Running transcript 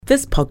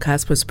This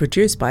podcast was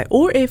produced by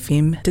OAR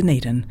FM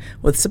Dunedin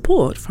with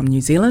support from New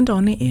Zealand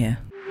On the Air.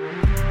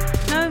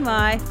 Nau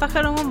mai,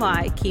 whakarongo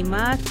mai ki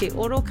mā te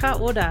oro ka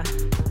ora.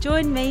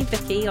 Join me,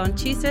 Vicky, on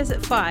Tuesdays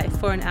at 5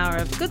 for an hour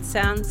of good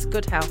sounds,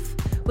 good health,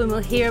 when we'll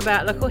hear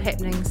about local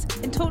happenings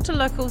and talk to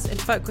locals and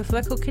folk with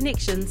local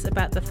connections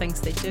about the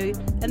things they do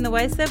and the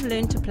ways they've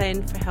learned to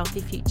plan for a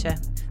healthy future.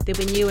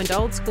 There'll be new and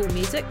old school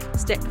music,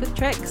 stacked with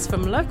tracks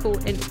from local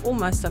and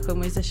almost local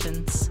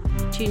musicians.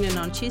 Tune in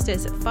on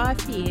Tuesdays at 5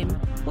 p.m.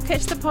 or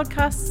catch the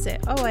podcasts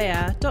at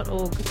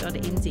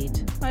oar.org.nz.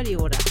 Mauri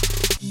ora.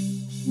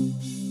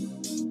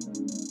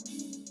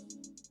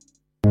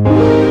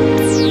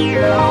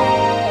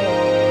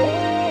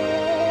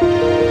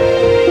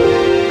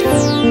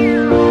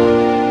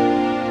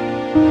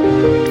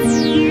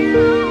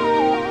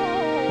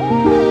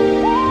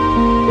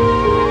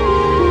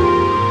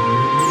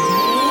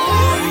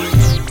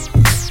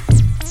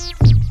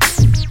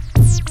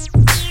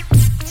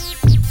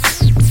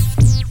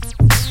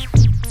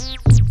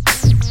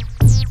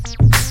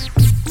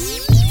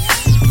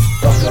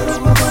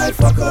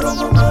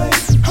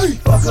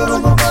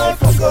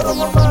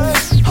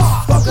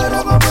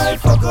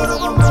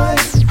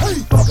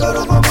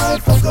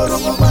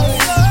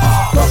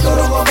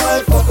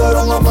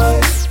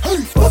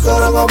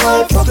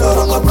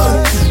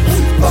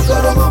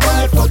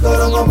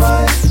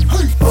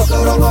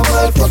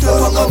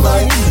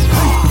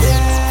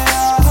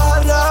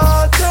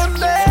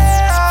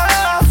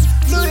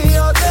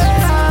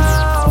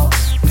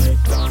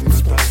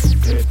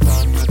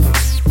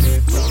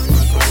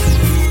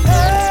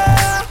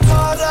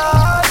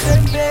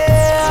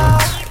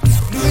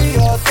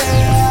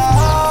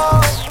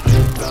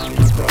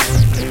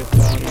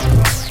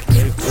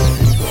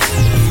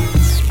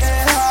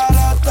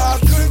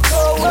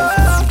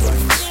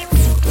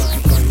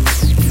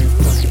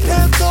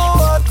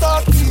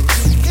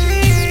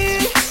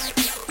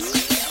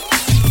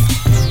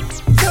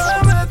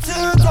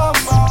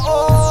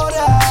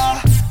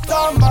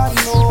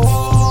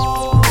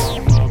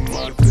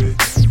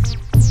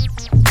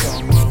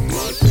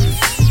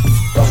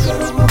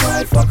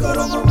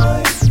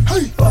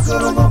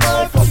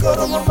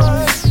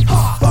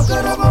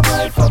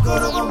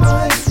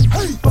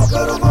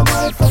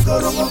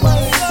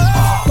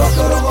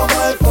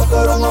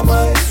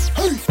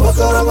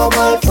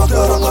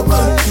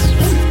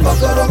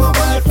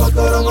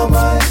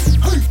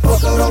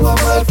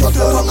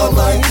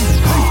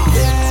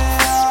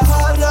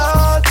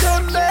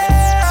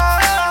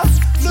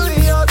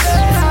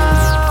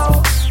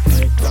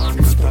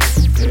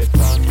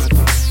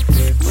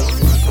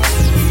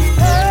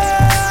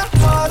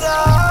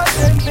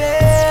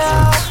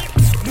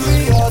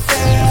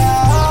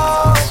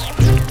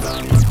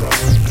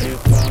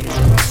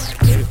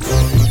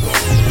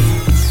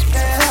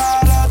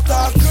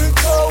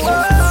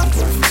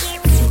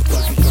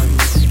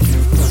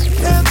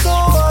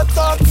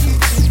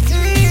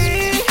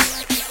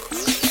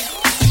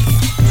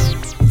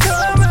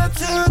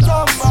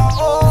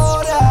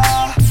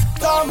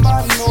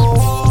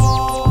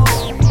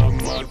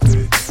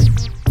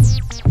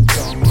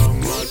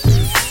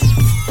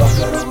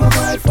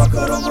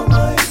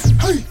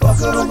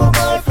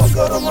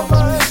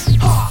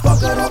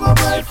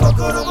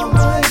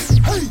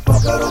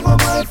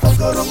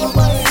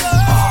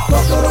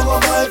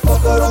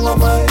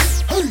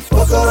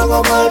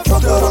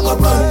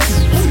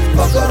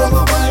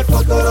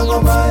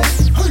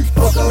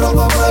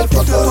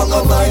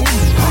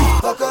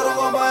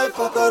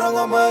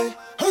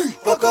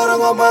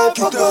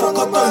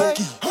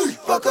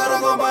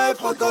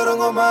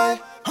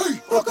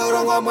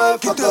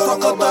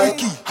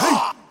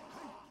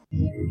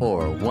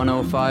 Or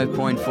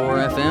 105.4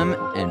 FM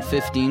and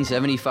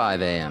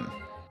 1575 AM.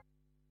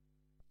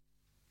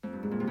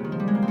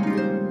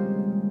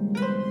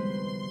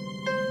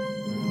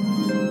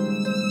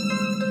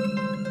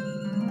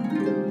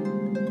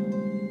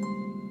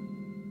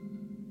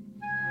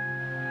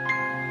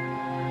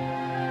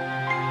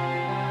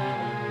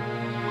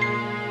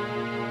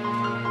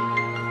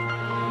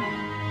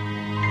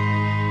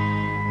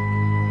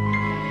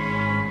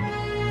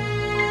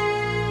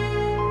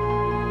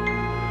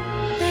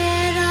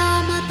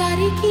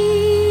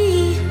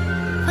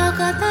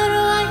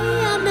 Whakataro ai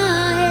ana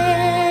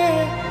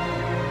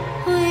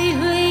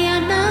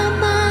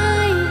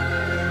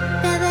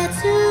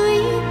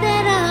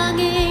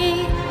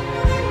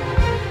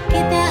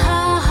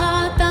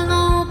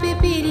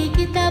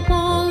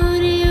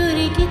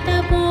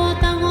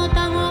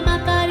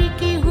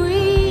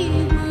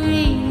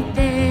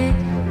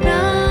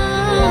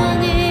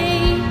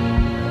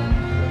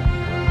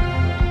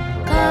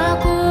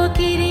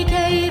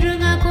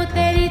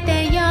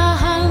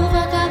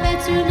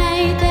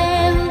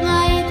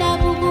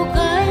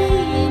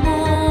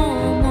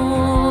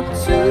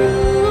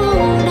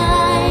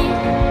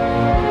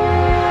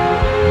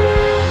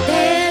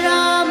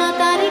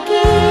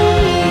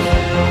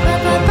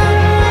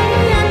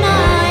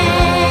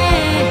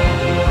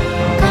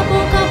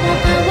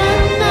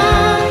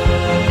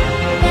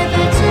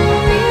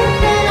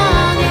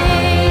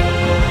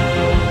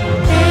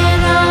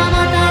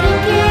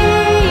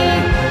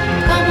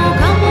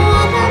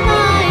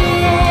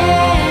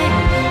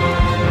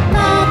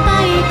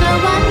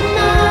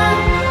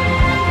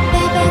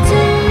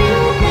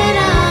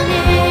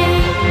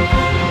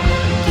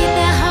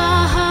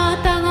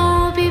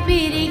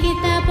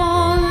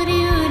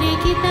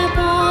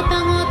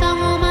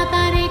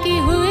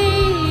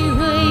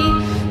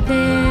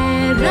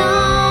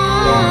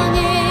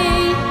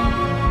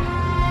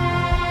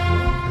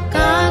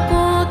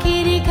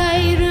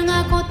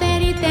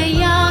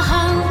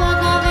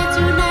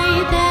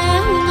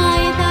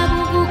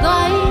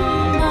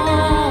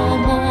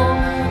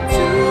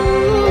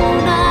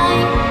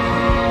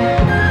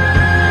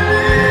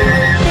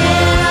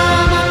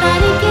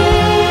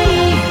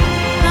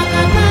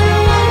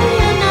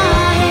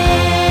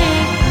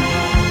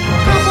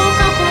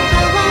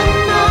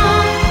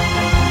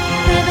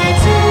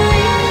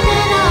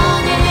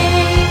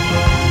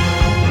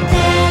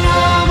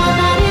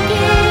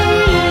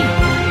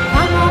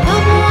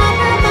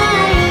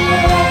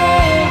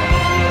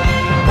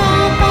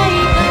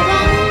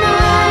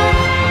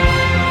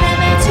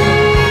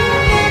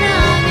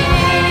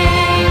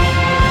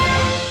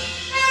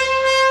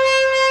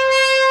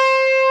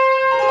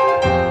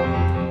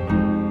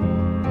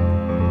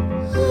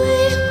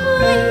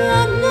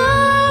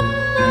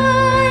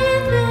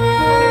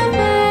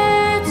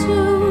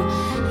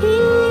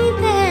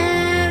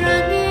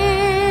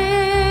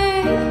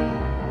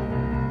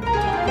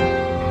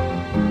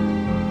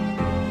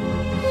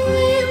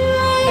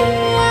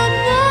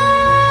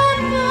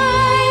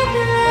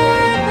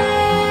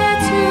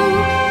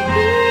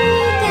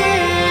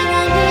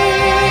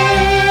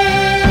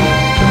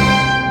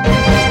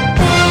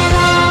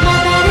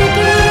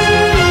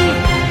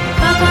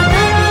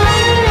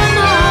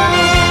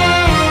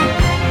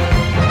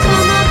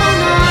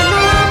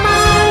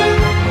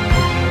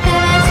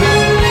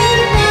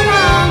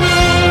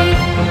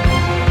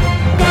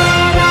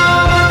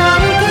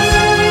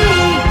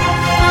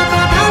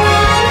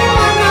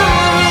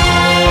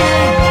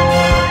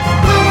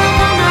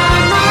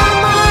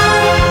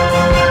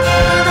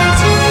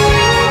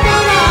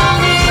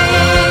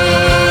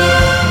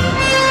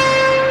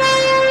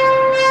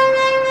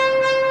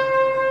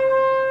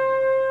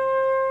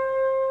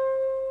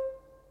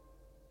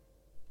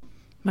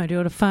Mauri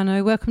ora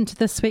whānau, welcome to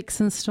this week's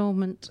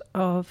instalment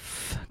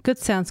of Good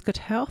Sounds, Good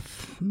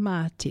Health.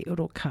 Mā te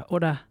oro ka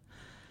ora.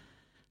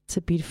 It's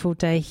a beautiful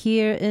day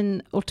here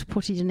in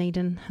Ōtepoti,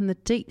 Dunedin, in the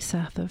deep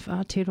south of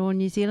Aotearoa,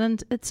 New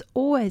Zealand. It's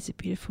always a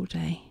beautiful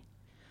day.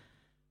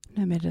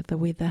 No matter the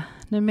weather,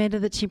 no matter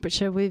the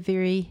temperature, we're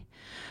very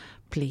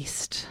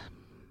blessed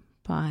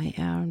by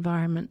our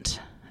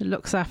environment. It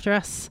looks after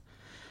us.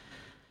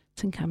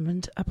 It's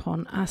incumbent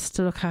upon us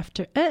to look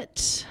after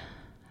it.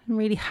 I'm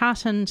really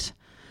heartened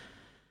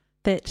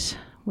that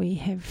we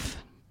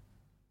have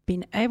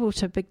been able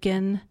to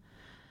begin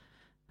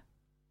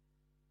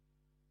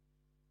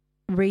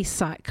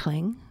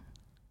recycling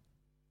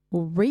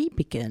or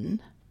re-begin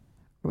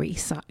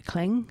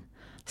recycling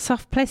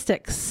soft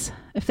plastics.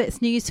 If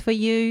that's news for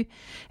you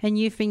and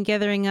you've been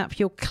gathering up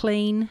your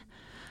clean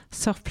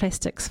soft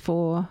plastics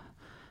for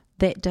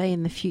that day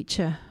in the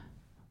future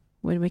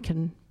when we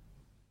can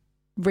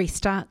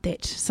restart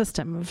that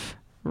system of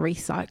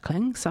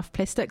recycling soft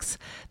plastics,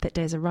 that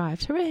day's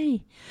arrived.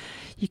 Hooray!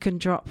 You can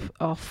drop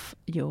off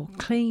your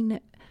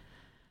clean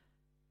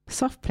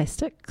soft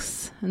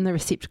plastics in the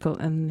receptacle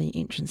in the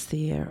entrance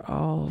there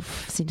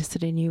of Centre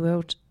City New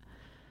World.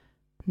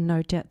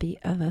 No doubt the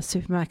other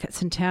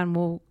supermarkets in town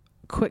will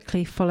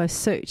quickly follow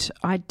suit.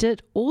 I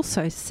did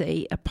also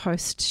see a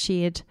post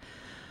shared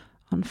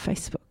on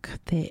Facebook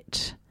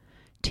that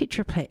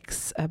Tetra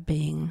Paks are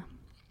being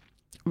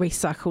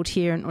recycled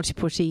here in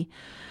Ōtepoti.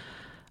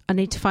 I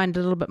need to find a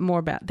little bit more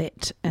about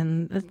that,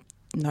 and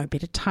no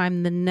better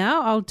time than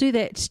now. I'll do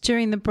that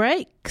during the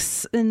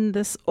breaks in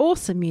this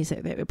awesome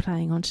music that we're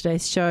playing on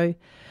today's show,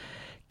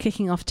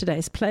 kicking off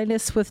today's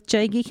playlist with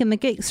J Geek and the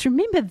Geeks.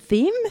 Remember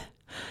them?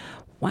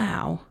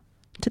 Wow.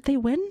 Did they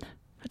win?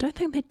 I don't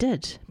think they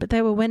did, but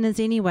they were winners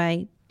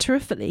anyway.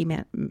 Terrifically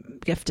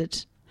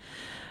gifted.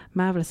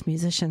 Marvellous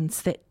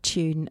musicians. That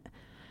tune,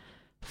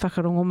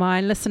 Whakarongo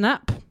Mai, Listen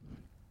Up.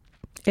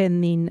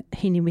 And then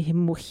Hiniwehe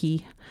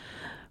Mohi,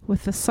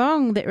 with a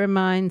song that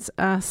reminds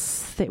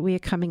us that we are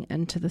coming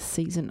into the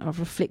season of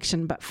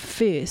reflection. But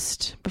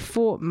first,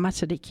 before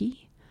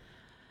Matariki,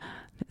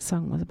 that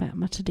song was about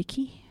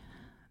Matariki,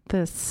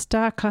 the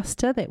star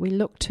cluster that we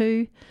look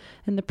to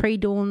in the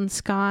pre-dawn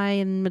sky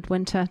in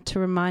midwinter to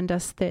remind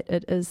us that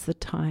it is the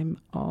time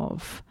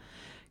of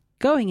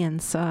going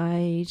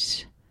inside,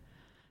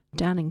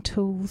 downing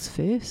tools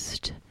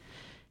first,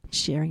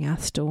 sharing our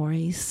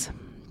stories.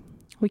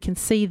 We can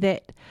see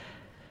that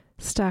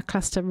star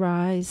cluster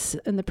rise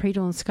in the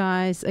pre-dawn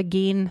skies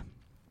again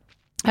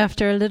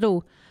after a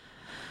little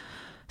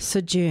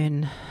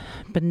sojourn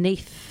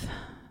beneath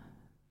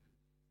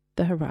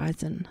the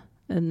horizon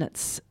in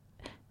its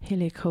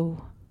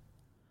heliacal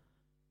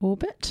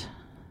orbit.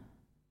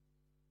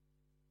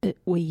 It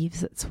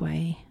weaves its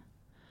way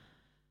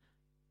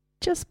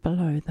just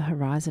below the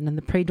horizon in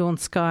the pre-dawn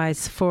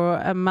skies for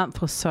a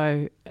month or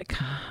so,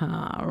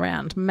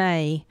 around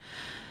May.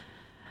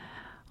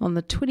 On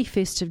the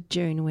 21st of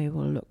June, we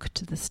will look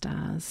to the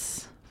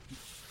stars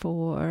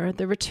for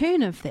the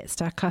return of that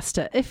star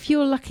cluster, if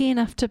you're lucky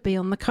enough to be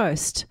on the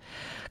coast.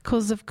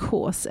 Because, of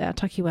course, our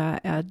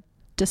Takiwā, our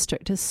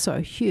district, is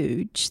so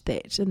huge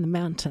that in the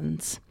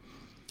mountains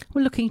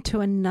we're looking to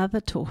another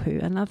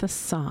tohu, another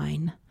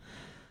sign,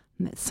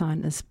 and that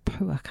sign is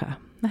Puaka.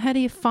 Now, how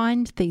do you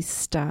find these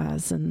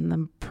stars in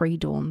the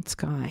pre-dawn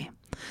sky?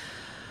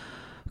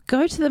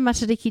 Go to the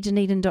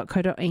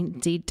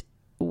matarikiDunedin.co.nz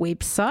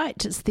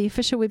website. It's the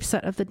official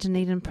website of the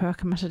Dunedin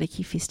Puaka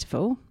Matariki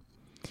Festival.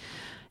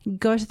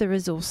 Go to the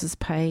resources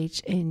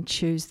page and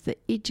choose the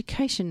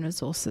education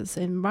resources,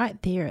 and right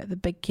there at the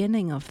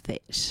beginning of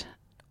that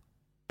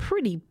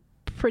pretty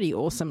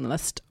awesome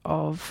list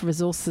of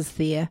resources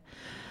there,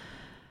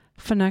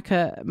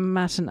 Whanaka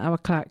Martin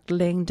Awa-Clark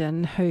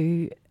Langdon,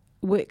 who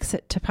works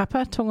at Te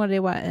Papa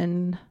Tongarewa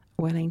in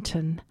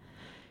Wellington,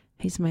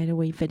 he's made a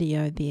wee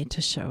video there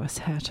to show us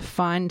how to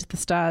find the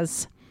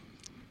stars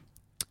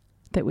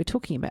that we're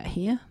talking about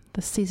here,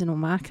 the seasonal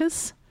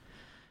markers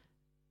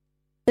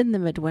in the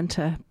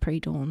midwinter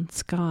pre-dawn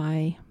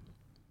sky.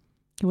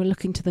 And we're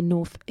looking to the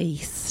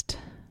northeast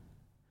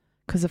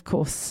because, of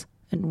course,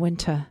 in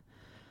winter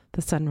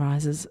the sun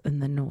rises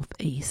in the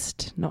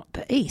northeast, not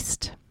the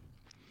east.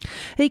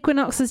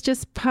 Equinox has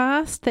just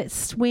passed.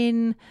 That's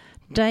when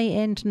day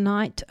and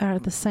night are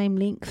the same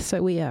length,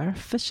 so we are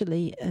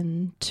officially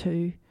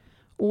into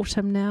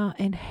autumn now,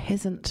 and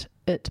hasn't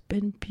it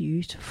been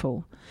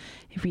beautiful?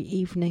 Every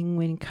evening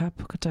when Ka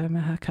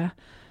Pukatomahaka,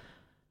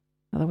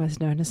 otherwise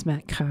known as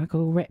Mount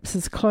Cargill, wraps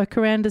his cloak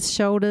around his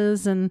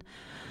shoulders and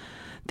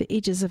the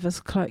edges of his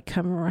cloak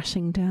come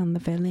rushing down the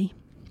valley.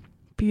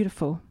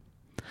 Beautiful.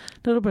 A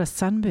little bit of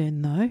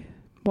sunburn though.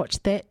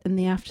 Watch that in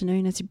the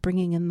afternoon as you're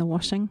bringing in the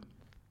washing.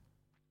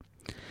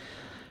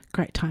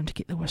 Great time to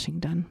get the washing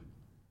done.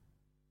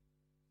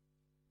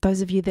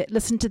 Those of you that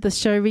listen to the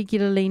show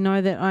regularly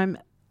know that I'm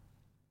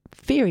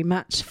very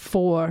much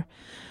for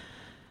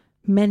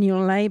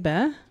manual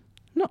labour,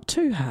 not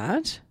too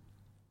hard,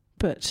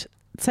 but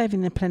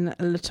saving the planet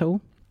a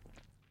little.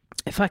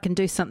 If I can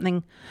do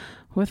something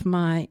with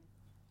my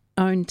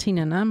own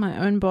tinana, my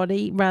own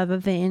body, rather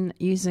than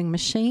using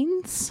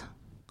machines,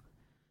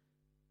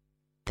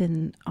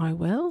 then I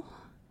will.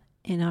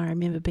 And I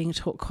remember being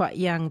taught quite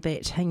young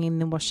that hanging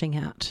the washing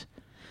out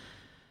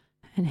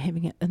and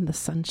having it in the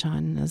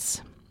sunshine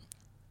is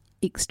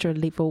extra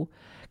level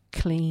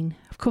clean.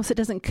 Of course, it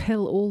doesn't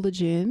kill all the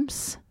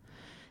germs.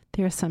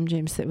 There are some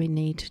germs that we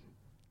need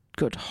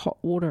good hot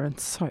water and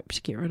soap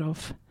to get rid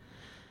of.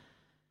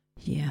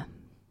 Yeah.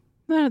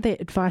 None of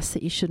that advice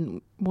that you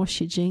shouldn't wash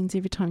your jeans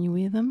every time you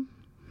wear them.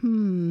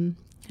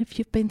 If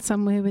you've been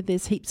somewhere where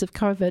there's heaps of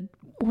COVID,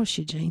 wash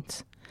your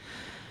jeans.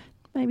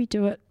 Maybe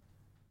do it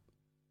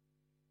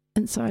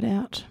inside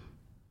out.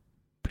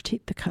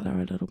 Protect the colour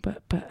a little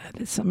bit, but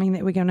it's something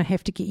that we're going to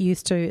have to get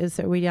used to, is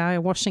that we are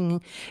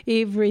washing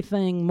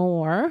everything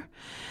more.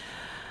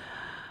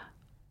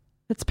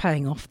 It's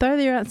paying off, though.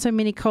 There aren't so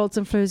many colds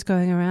and flus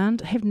going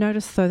around. I have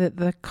noticed, though, that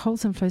the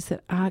colds and flus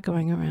that are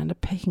going around are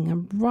packing a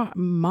right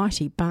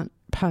mighty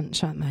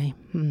punch, aren't they?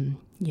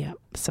 Yeah,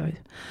 so I'm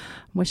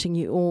wishing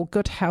you all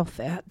good health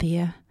out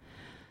there.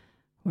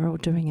 We're all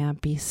doing our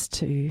best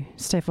to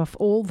stave off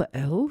all the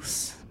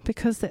ills,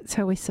 because that's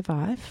how we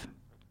survive.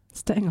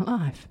 Staying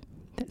alive.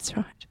 That's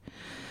right.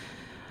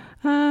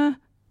 I'd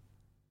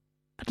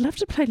love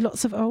to play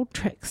lots of old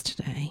tracks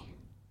today.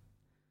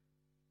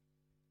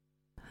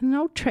 An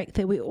old track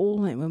that we all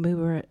learned when we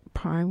were at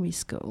primary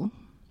school.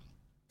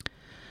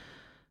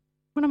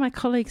 One of my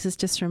colleagues has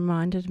just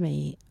reminded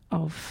me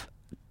of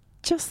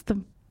just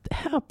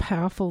how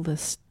powerful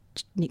this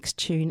next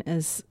tune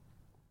is.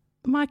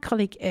 My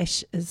colleague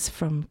Ash is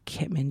from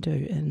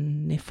Kathmandu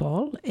in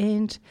Nepal,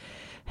 and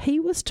he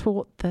was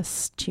taught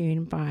this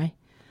tune by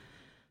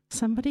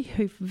somebody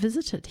who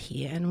visited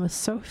here and was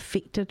so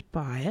affected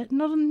by it.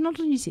 Not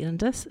a New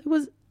Zealander. It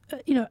was,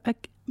 a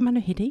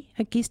manuhiri,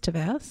 a guest of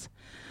ours,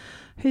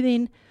 who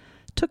then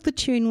took the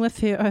tune with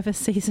her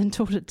overseas and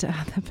taught it to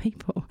other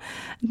people.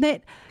 And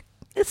that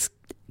it's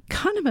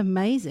kind of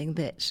amazing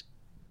that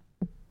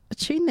a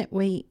tune that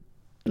we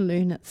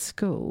learn at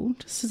school,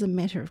 just as a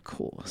matter of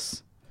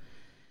course,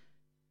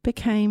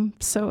 became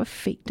so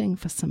affecting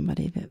for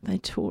somebody that they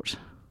taught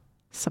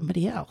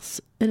somebody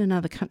else in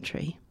another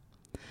country.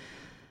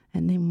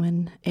 And then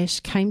when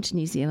Ash came to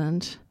New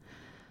Zealand,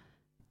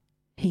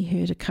 he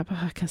heard a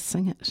kapahaka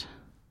sing it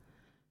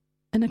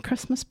in a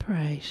Christmas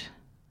parade.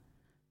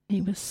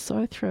 He was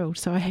so thrilled,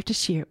 so I have to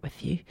share it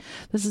with you.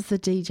 This is the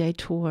DJ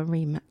Toa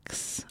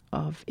remix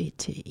of E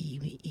Te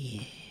Iwi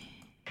E.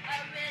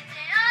 Bye.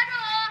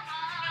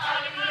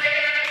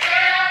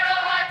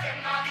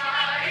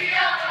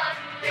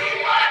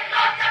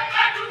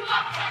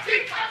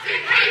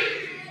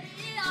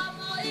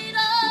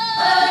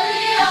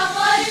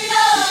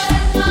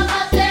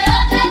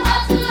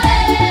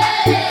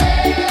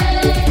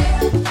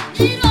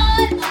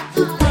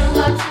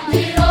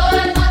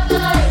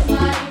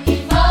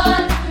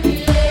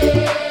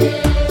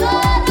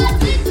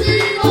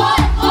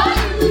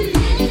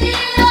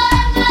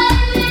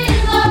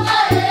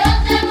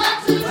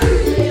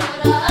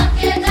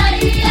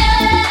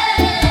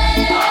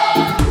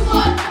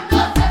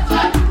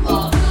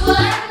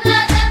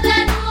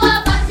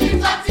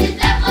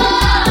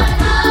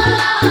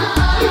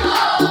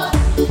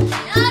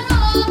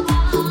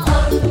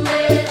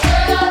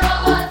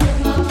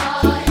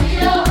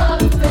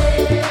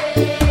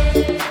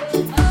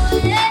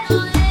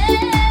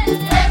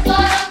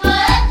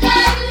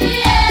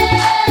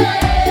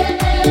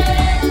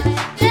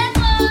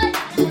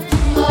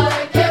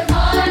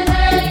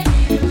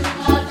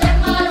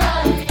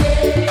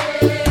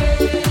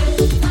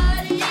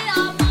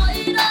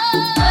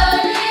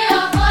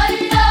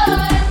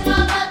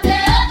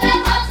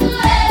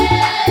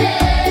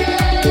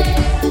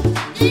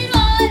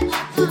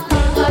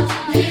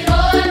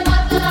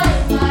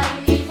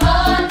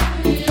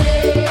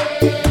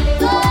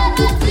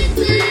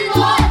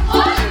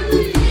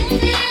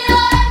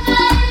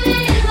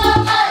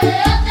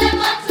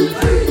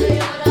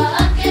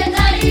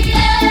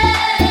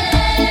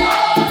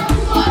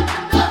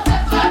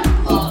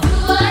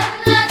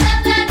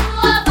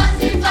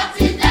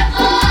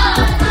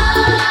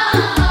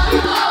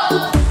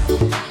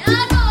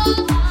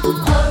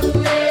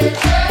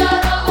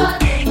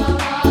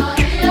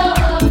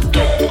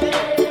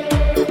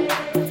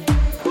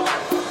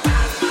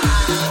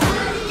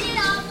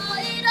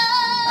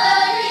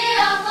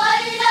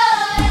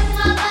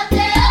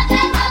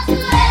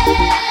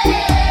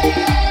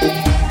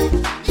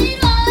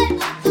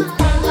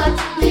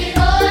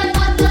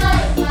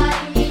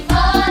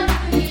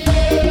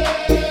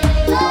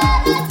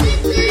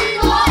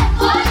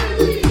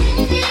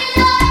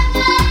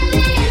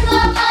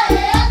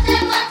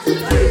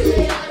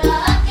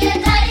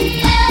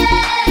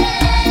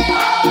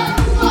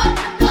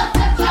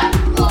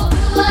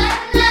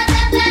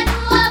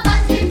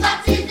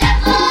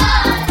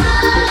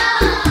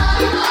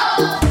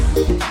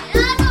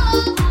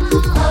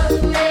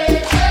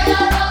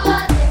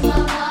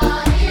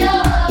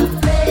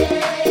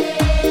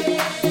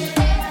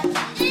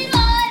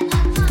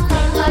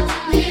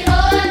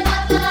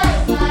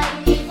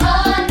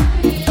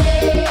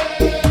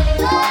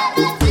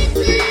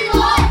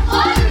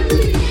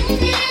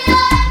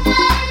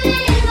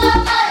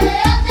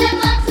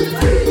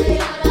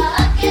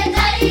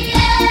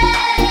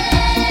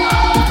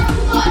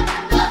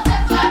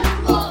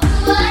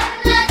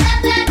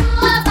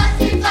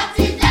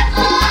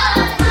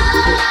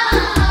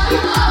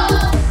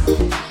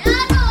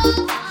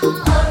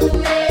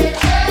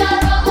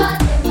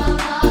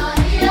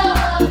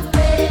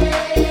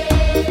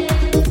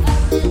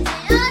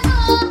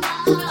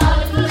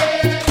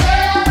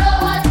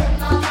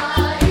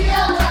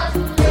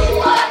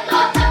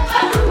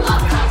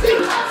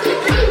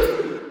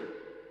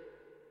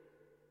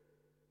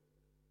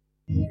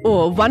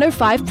 or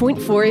 105.4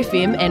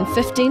 FM and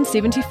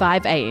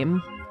 1575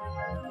 AM.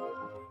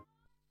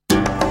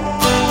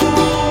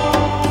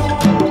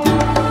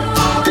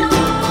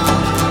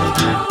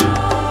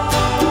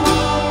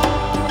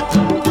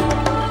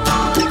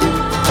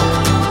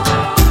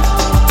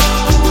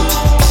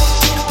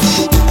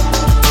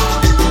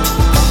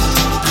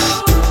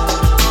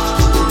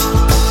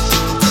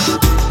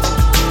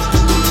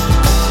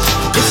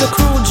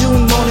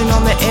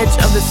 Edge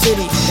of the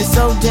city. It's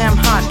so damn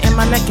hot and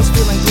my neck is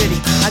feeling gritty.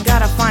 I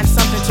gotta find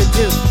something to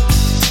do,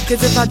 cause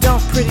if I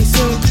don't pretty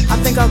soon,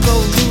 I think I'll go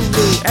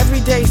Lulu.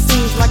 Every day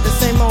seems like the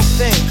same old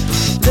thing.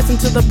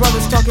 Listen to the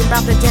brothers talking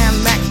about the damn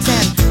Mac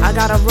 10. I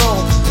gotta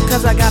roll,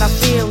 cause I got a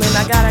feeling.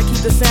 I gotta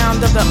keep the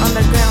sound of the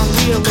underground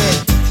reeling.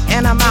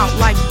 And I'm out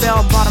like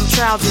bell-bottom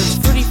trousers,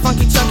 fruity,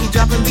 funky, chunky,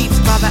 dropping beats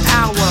by the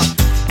hour.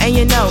 And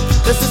you know,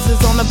 the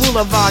sisters on the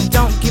boulevard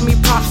don't give me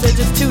props, they're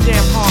just too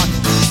damn hard.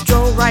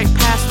 Stroll right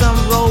past them,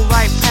 roll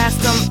right past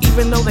them,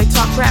 even though they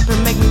talk crap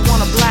and make me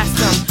wanna blast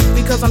them.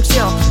 Because I'm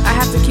chill, I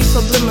have to keep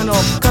subliminal,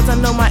 cause I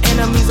know my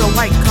enemies are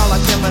white-collar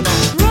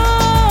criminals.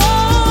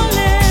 Rolling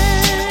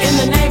in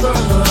the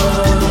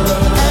neighborhood, in the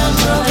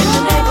neighborhood, in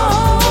the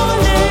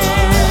neighborhood,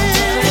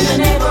 in the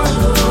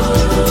neighborhood,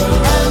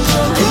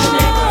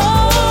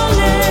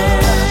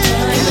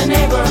 in the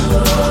neighborhood.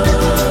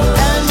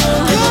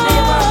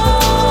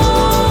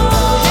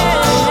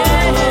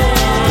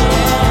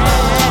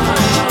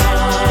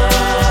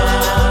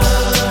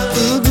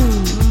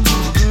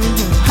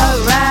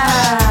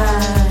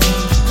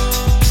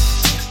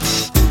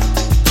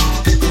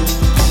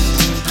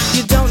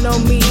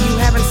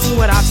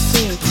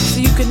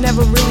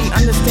 Never really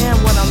understand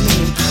what I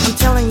mean. I'm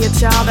telling you,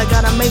 child, I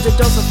got a major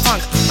dose of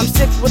funk. I'm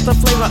sick with the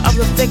flavor of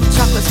the thick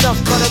chocolate stuff,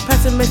 but a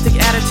pessimistic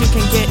attitude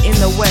can get in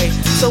the way.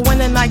 So when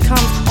the night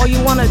comes, all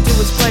you wanna do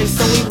is play.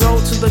 So we roll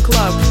to the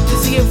club to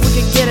see if we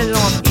can get it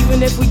on,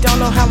 even if we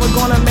don't know how we're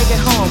gonna make it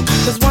home.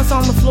 Cause once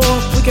on the floor,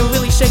 we can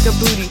really shake a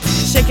booty,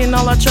 shaking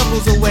all our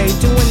troubles away,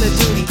 doing the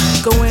duty,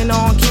 going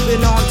on,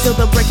 keeping on till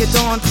the break of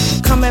dawn.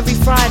 Come every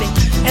Friday,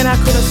 and I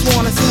could've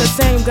sworn I seen the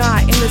same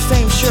guy in the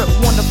same shirt,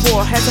 1 to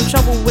 4. Had some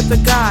trouble with the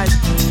guys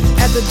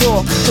at the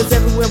door, cause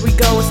everywhere we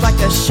go it's like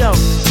a show.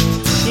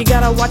 You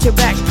gotta watch your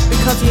back,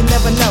 because you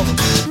never know.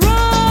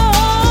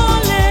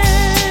 Rolling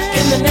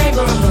in the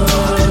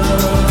neighborhood,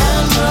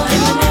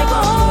 in the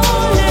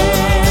neighborhood,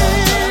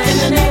 in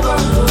the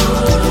neighborhood,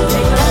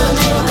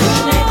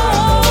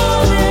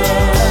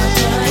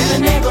 in the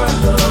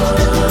neighborhood.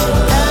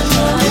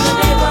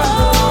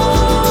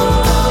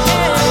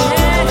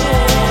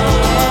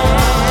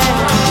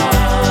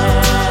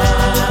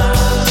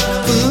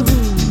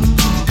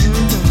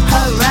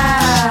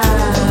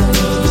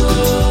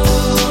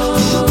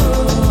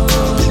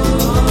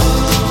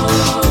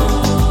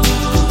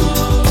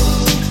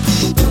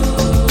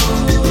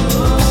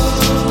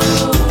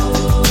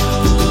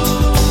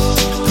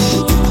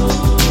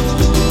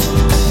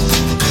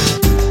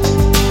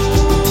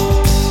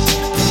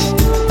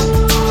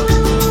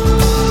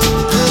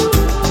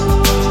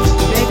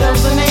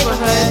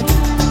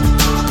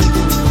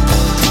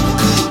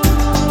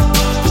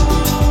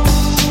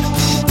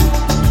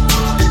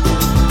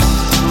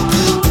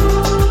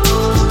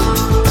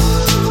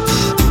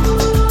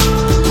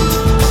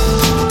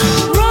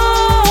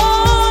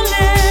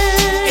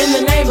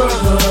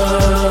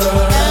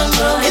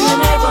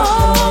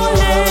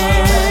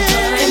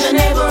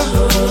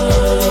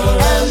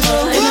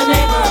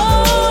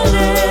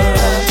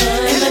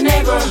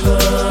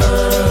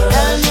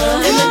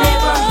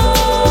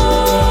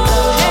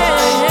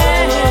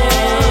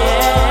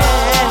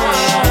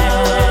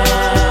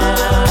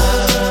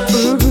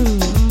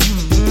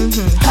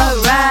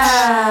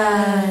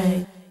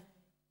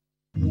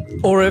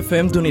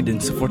 FM Dunedin,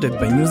 supported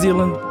by New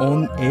Zealand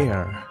On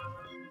Air.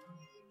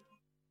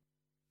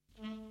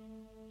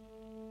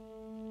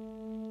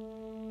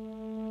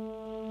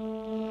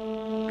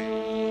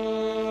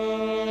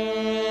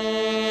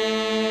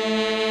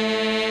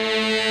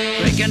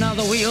 Breaking all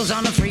the wheels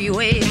on the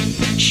freeway,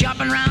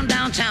 shopping around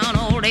downtown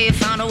all day,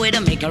 found a way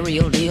to make a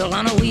real deal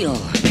on a wheel.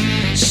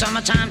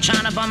 Summertime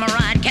trying to bum a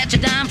ride, catch a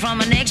dime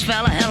from a next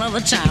fella, hell of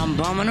a time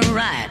bumming a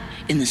ride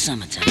in the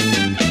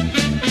summertime.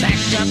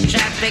 Backed up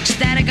traffic,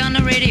 static on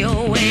the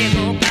radio, way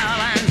go power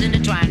lines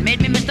intertwined, made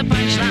me miss the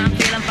punchline,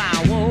 feeling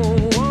fine. Whoa,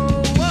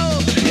 whoa, whoa,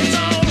 it's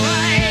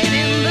alright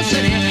in the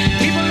city,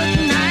 people look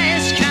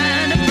nice,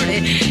 kinda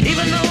pretty,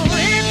 even though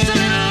it's a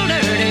little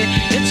dirty,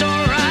 it's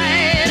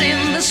alright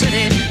in the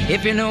city,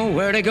 if you know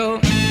where to go,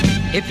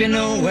 if you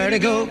know where to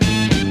go.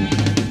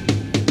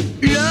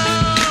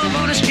 Love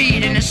on the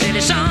street in the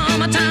city,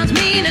 summertime's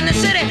mean in the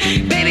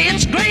city, baby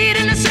it's great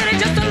in the city,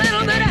 just a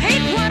little bit of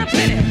hate, what a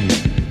pity.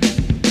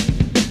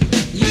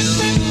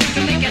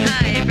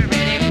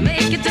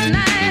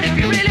 Tonight, if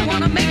you really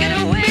wanna make it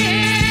away,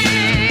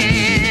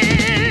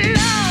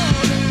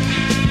 Lord.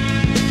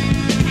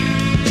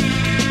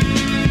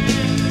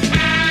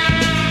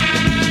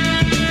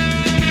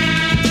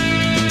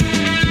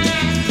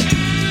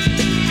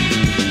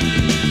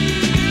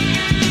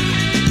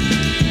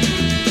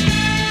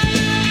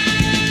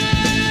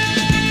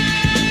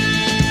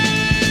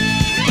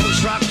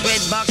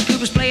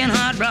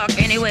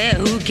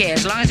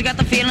 as long as you got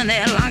the feeling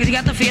there, as long as you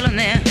got the feeling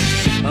there.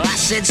 Well, I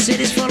said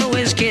city's full of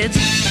whiz kids,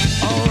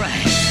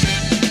 alright.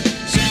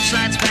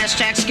 Searchlights, fast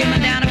tracks,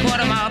 skimming down a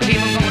quarter mile.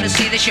 People going to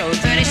see the show,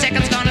 30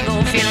 seconds gonna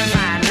go, feeling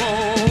fine.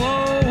 Whoa,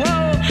 whoa,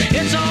 whoa,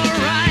 it's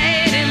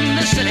alright in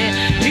the city.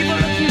 People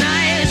look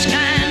nice,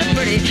 kind of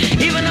pretty,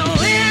 even though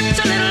it's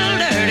a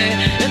little dirty.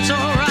 It's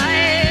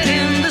alright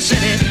in the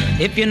city,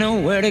 if you know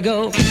where to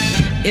go,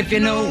 if you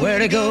know where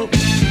to go.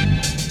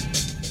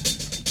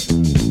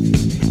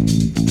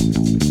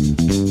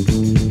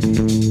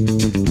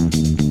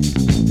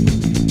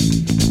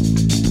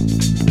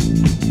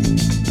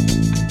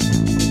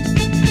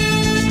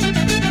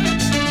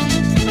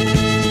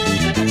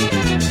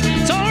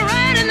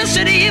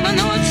 Even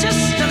though it's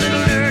just a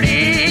little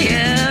dirty,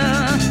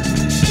 yeah.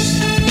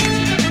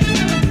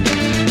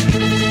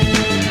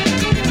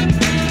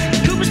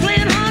 Cooper's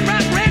playing hard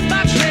rock, red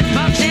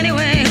box,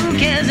 anyway, who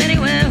cares,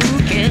 anywhere, who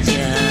cares,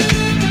 yeah.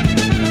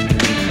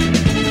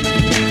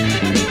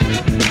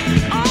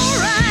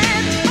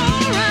 Alright,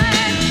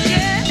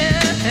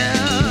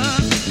 yeah.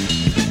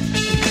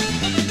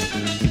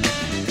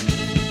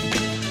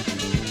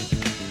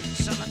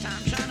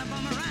 Summertime trying to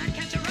bum a ride,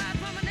 catch a ride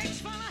from an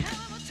ex from a hell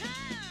of a time.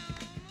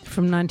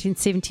 From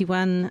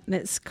 1971,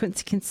 that's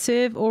Quincy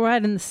Conserve, All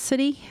Right in the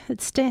City.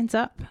 It stands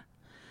up.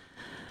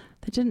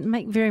 They didn't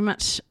make very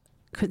much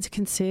Quincy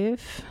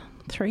Conserve.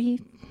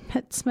 3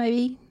 hits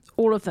maybe.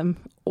 All of them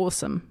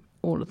awesome.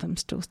 All of them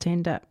still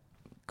stand up.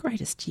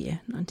 Greatest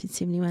year,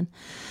 1971.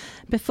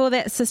 Before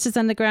that, Sisters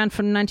Underground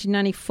from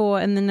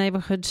 1994, In the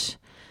Neighbourhood.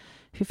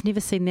 If you've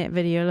never seen that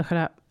video, look it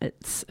up.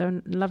 It's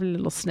a lovely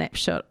little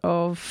snapshot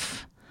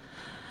of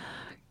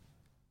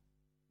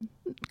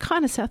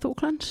kind of South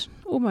Auckland,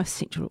 almost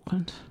Central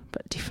Auckland,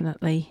 but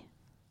definitely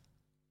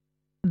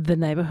the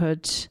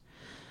neighbourhood.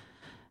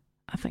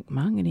 I think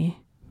Mangere,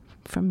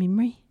 from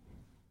memory.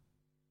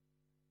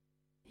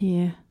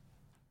 Yeah.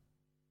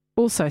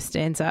 Also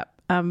stands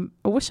up. I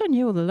wish I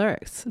knew all the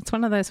lyrics. It's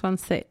one of those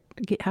ones that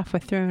I get halfway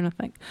through and I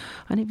think,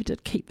 I never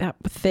did keep up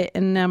with that,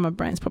 and now my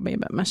brain's probably a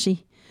bit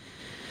mushy.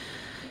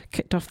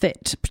 Kicked off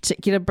that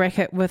particular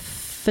bracket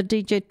with the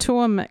DJ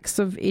Tour mix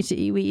of Eta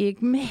Iwi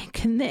Egg. Man,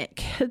 can that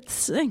kid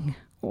sing?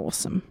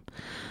 Awesome.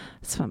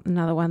 It's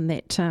another one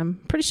that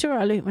pretty sure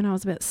I learnt when I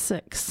was about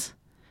 6.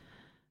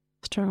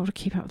 Struggle to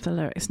keep up with the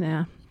lyrics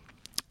now.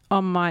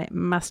 On my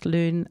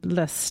must-learn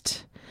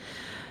list.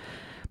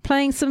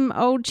 Playing some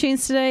old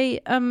tunes today.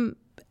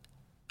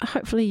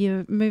 Hopefully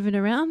you're moving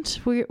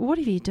around. What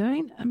are you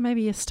doing?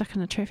 Maybe you're stuck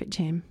in a traffic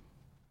jam.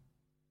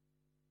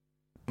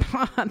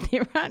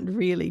 There aren't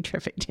really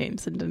traffic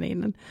jams in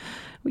Dunedin.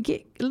 We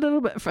get a little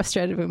bit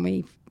frustrated when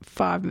we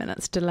 5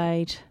 minutes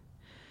delayed,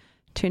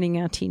 turning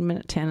our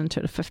 10-minute town into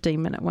a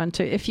 15-minute one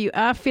too. If you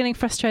are feeling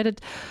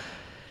frustrated,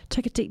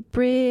 take a deep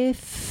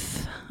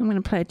breath. I'm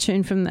going to play a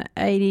tune from the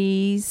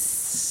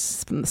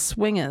 80s, from the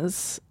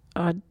Swingers.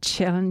 I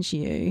challenge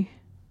you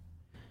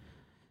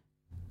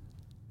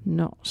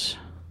not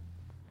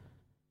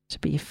to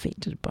be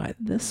affected by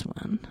this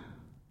one.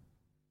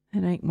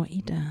 It ain't what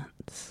you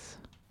dance.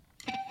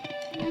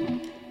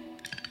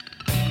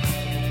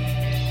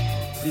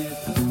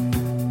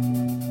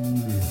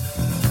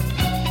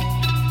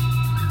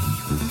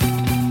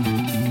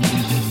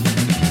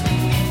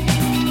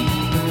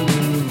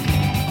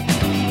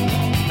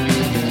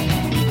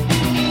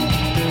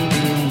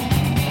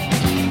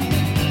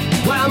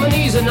 Well, my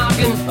knees are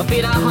knocking, my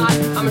feet are hot,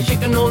 I'm a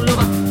shaking all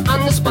over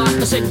on the spot.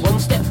 I said 1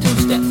 step, 2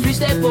 step, 3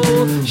 step,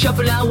 4.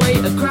 Shuffle our way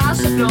across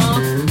the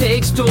floor.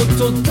 Takes two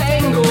to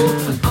tango,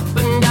 up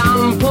and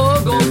down,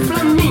 pogo,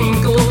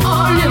 flamenco,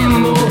 or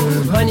limbo.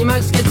 Honey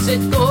Max gets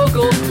it, go,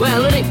 go.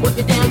 Well, it ain't what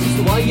you dance, it's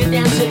the way you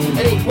dance it.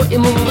 It ain't what you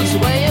move, it's the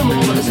way you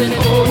move. I said,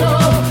 oh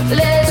no,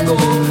 let's go,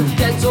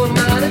 dance all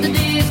night at the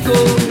disco.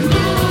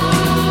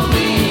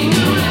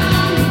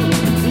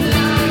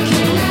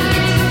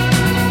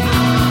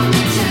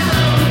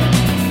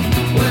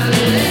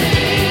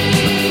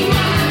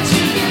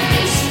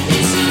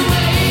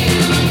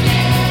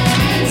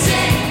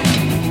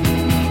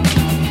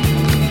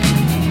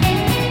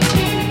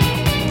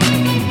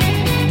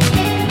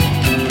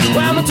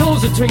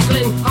 Toes are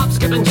twinkling, hop,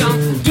 skip and jump.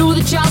 Do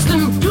the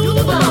Charleston, do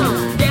the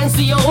bump. Dance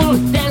the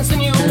old, dance the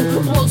new.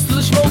 Waltz to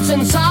the schmaltz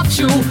and soft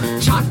shoe.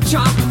 Cha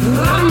cha,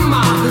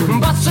 rumba,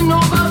 bossa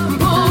nova,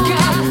 polka.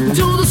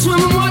 Do the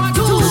swim walk,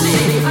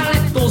 Tuesday. I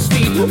let those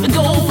feet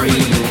go free.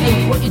 It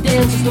ain't what you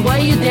dance, it's the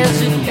way you dance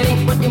it. It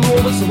ain't what you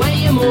move, it's the way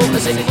you move. I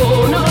said,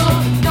 oh no,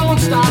 don't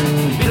stop.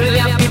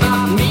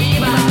 Be-ba-be-ba,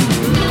 be-ba.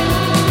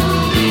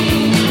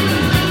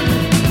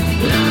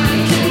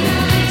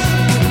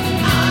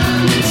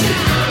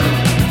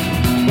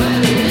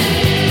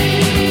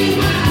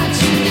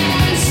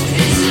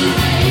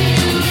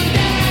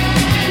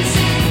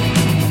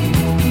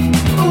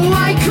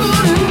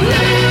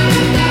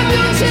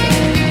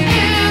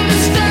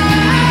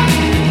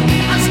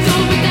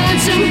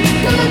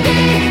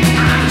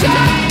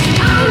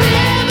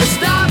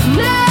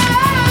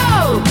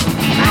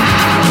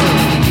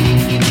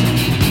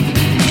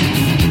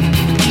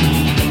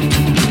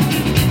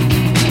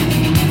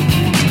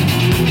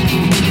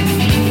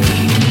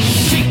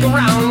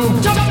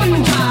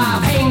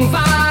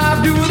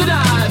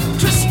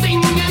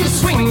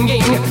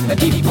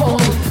 keep on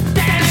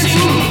dancing.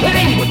 It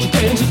ain't what you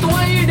dance, it's the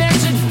way you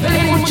dance it. It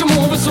ain't what you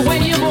move, it's the way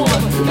you move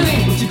it. It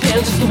ain't what you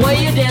dance, it's the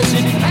way you dance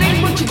it. It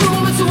ain't what you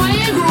groove, it's the way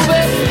you groove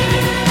it.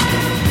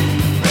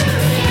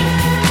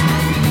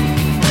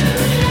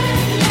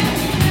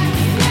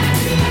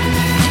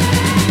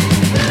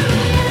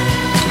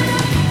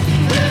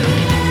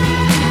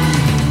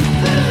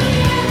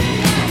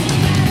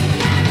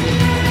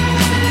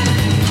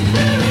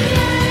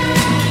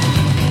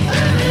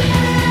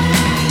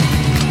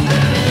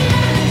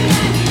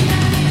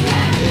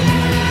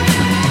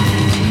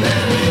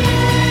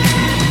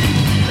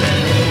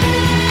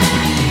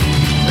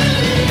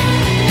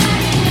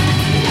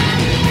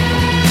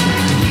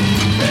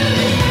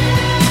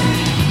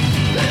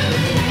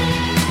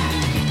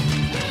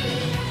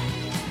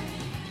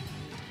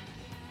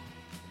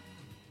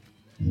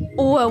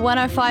 Or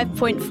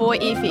 105.4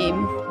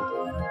 FM.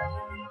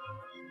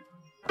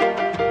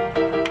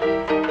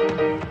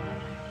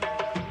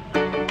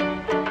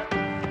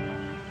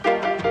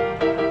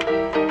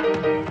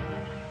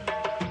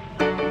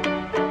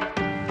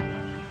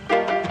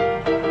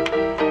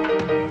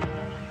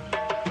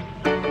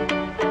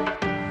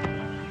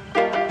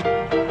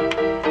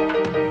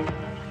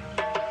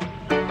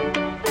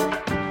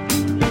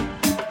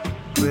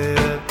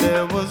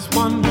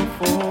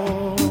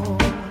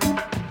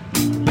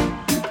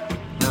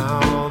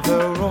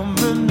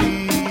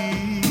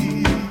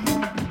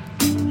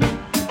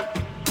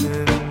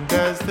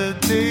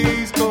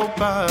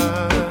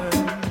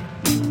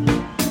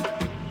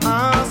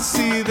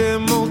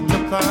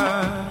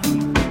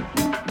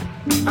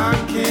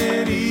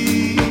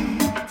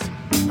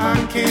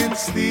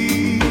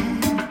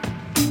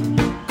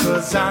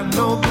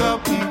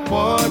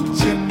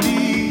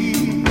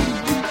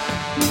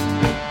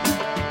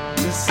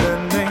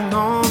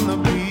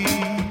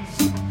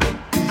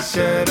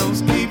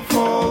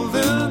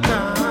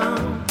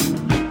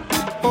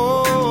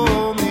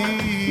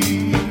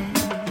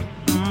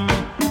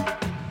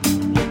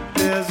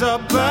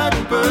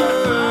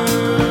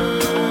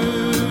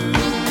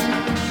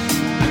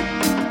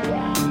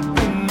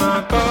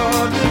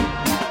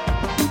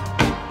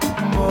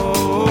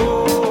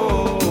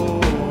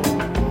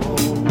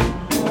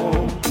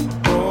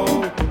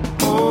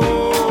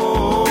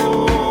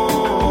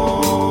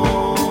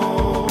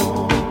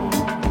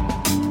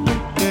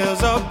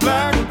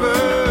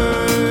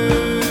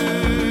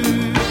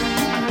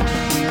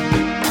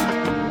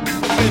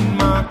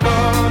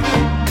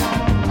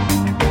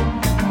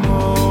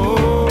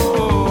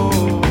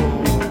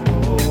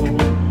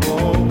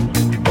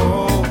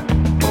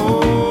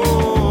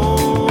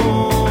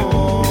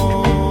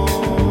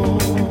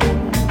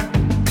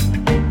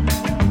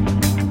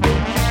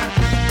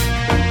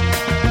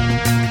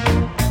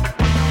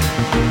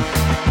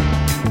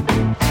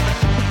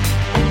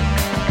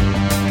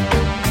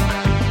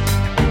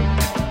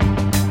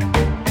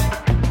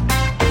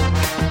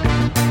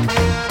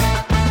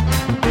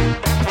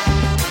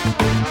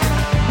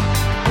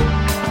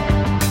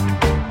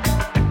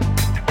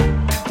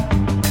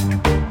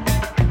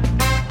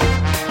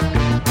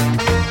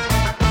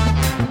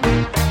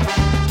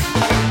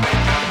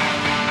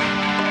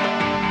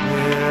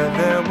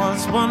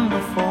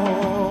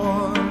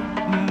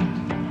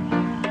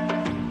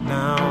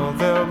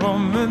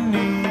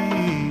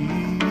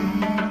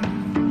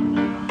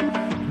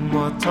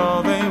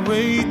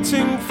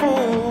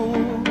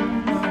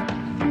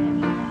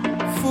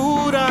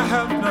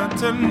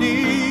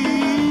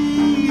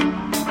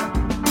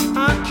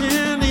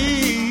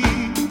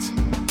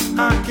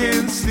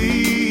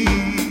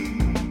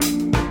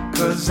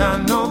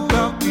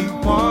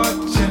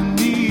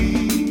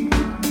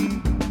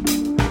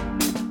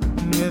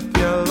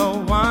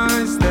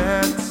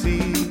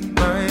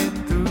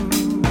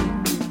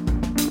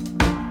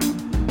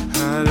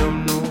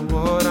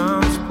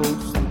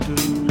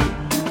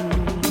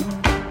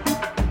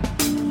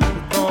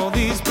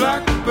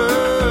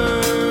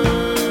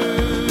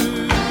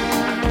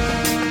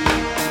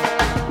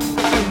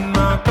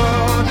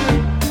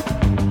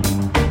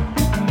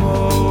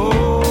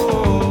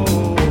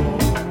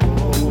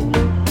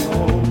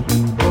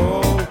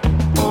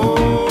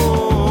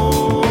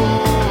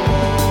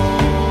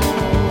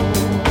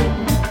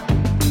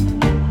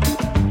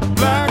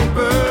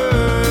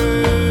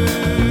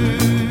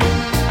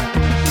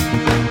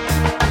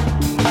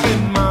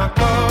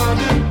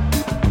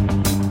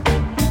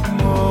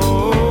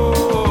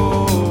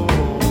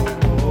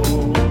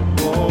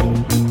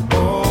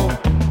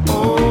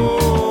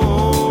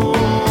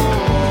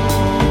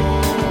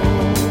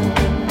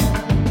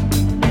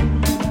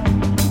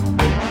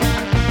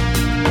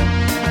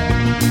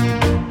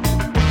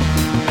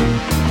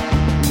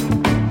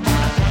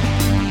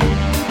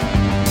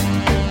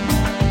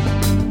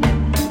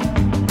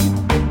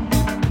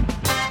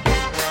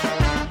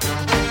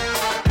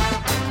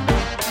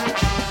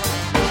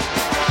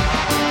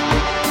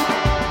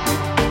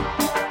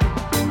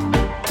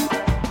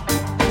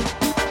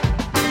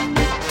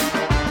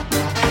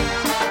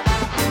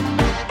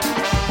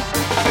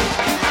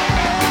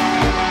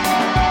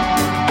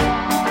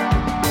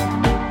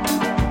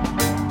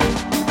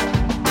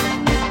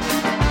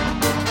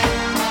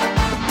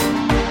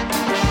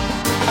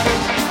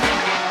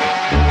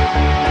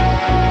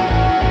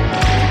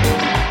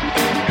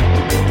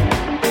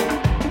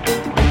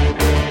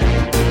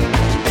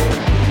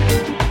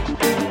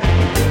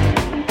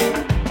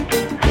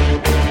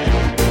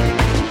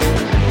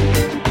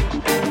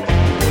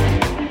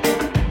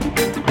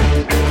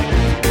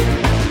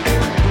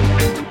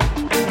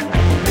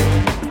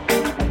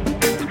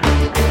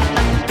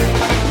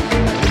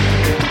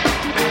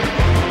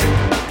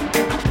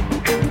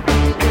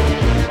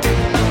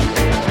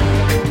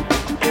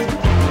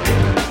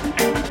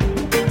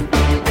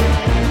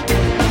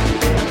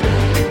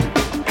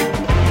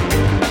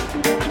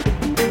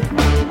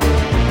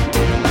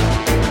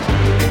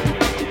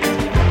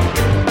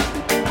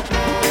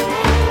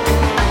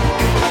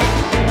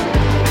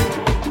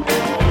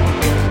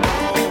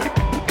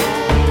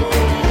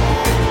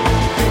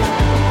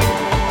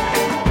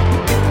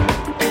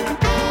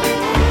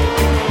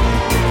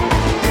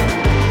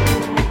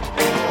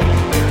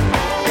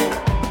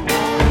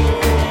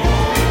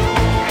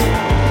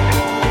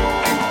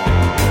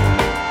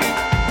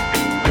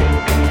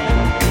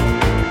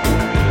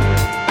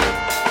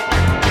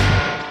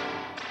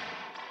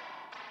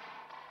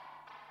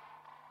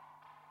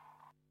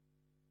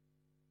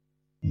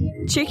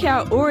 Check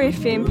out OAR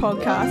FM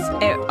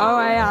podcast at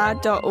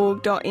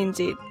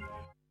oar.org.nz.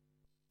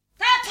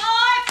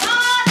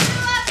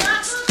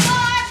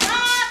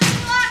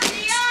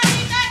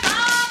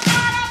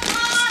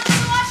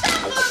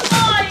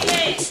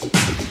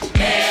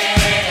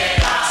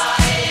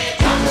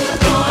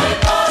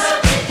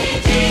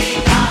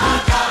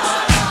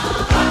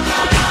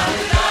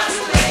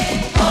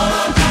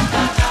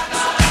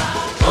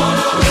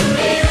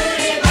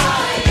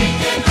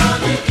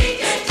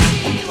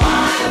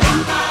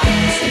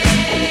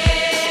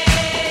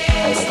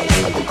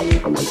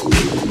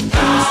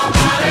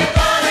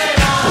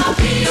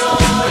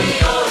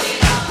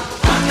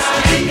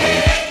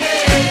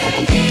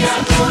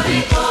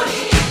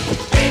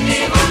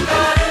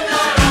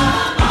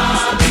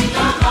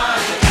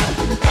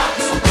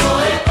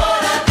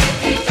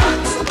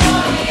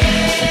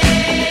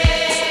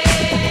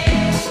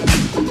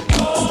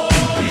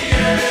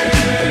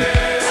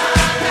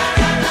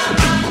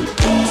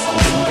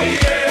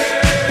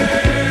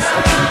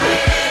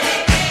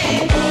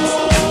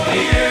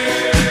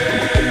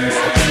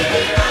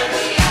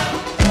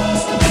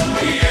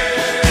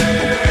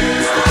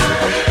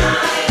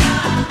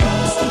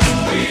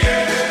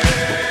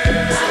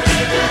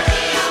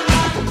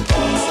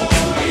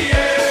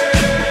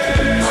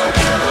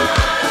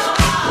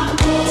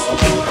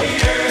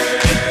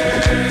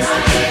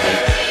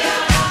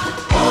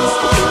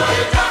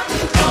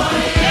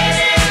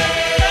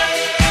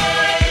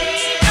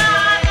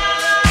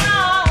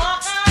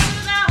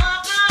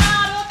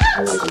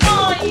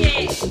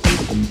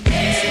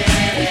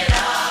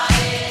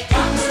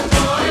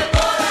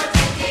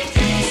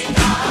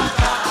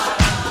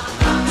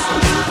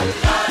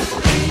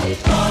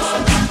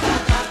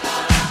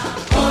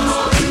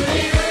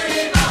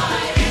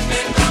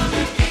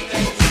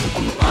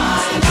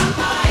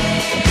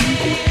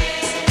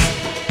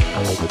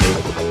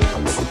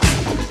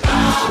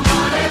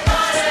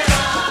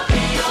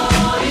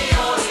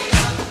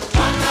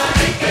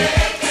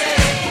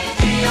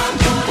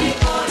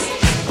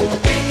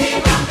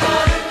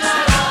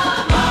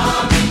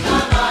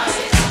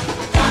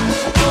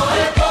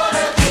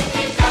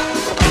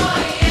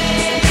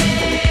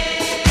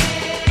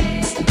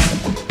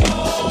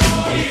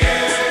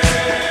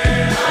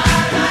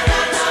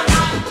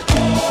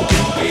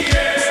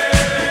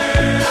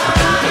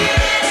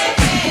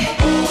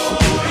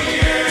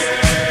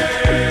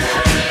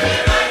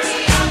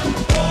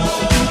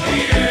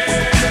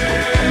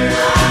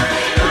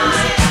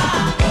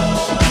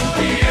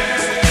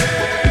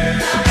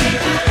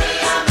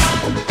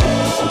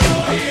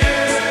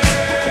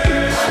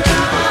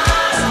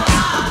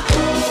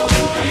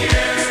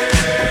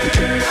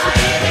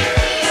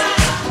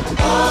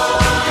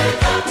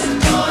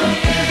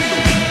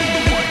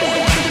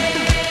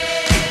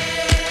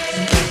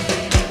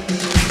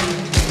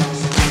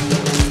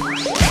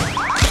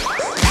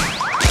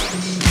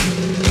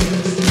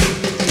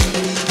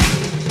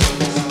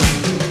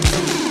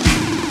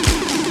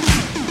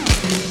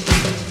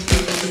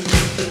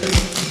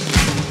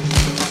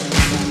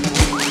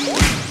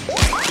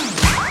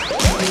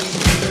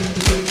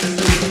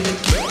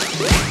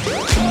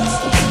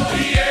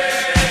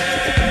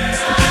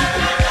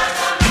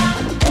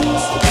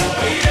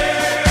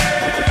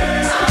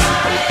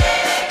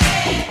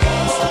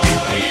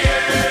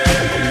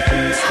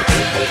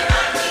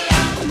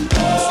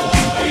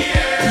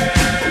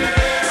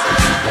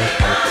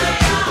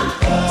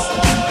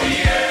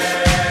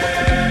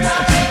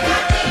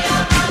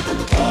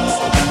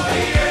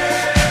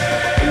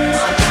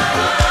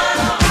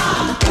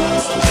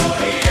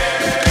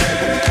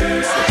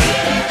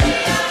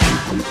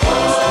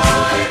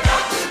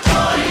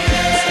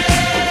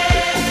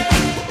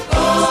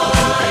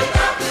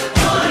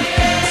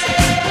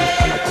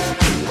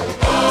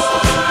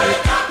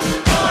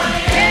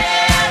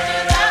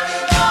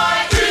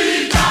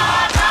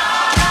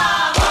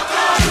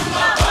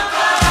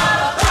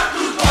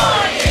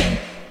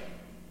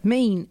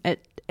 Mean,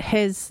 it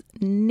has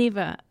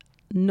never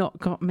not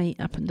got me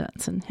up and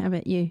dancing. How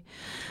about you?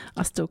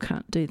 I still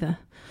can't do the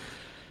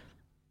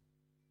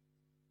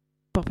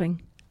bopping.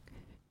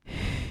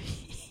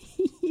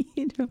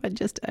 I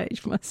just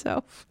aged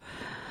myself.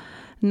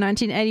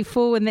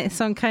 1984, when that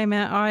song came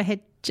out, I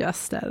had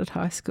just started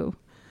high school.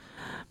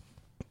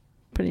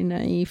 Pretty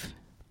naive.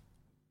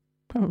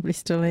 Probably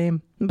still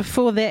am.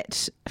 Before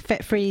that,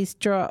 Fat Freeze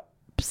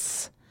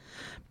Drops,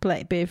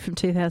 Blackbird from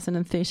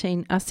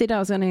 2013. I said I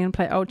was only going to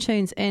play old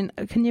tunes, and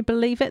can you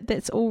believe it?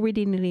 That's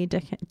already nearly a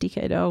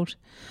decade old.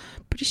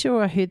 Pretty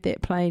sure I heard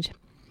that played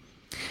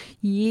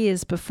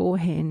years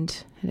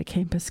beforehand at a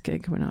campus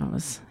gig when I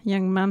was a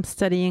young mum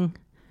studying.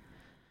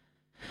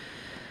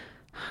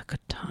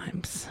 Good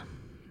times.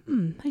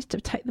 I used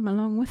to take them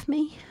along with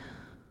me.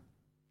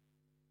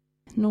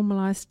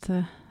 Normalised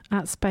the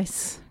art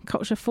space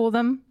culture for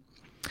them.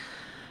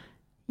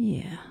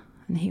 Yeah,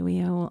 and here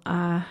we all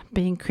are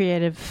being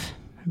creative,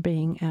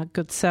 being our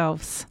good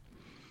selves.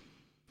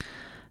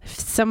 If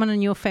someone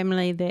in your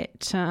family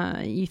that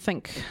you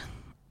think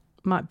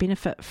might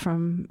benefit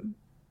from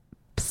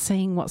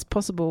seeing what's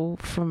possible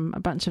from a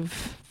bunch of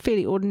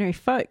fairly ordinary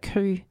folk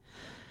who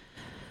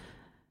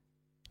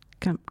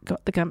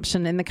got the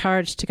gumption and the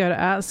courage to go to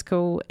art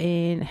school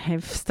and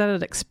have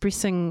started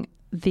expressing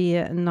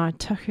their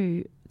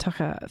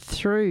ngaitahutaka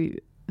through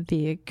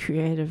their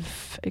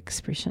creative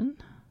expression.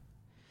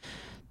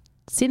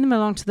 Send them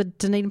along to the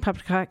Dunedin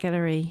Public Art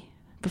Gallery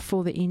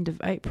before the end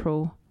of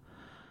April.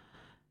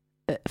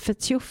 If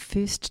it's your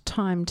first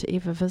time to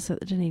ever visit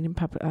the Dunedin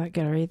Public Art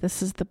Gallery,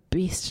 this is the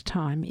best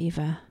time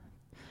ever.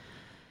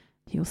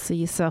 You'll see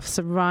yourself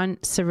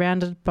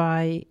surrounded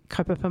by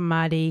kaupapa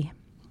Māori.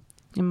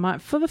 You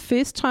might, for the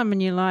first time in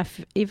your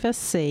life, ever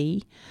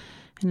see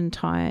an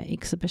entire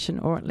exhibition,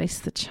 or at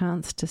least the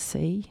chance to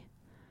see,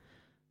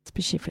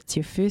 especially if it's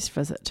your first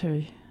visit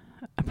to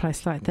a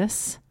place like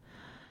this.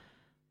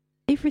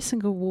 Every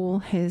single wall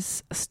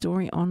has a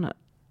story on it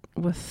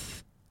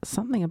with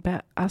something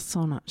about us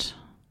on it.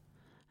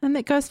 And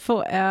that goes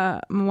for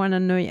our Moana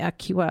Nui a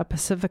Kiwa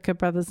Pacifica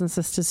brothers and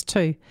sisters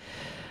too.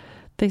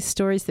 These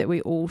stories that we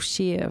all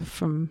share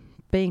from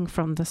being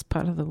from this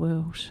part of the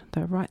world.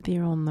 They're right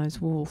there on those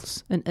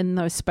walls and in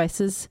those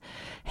spaces,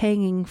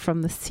 hanging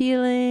from the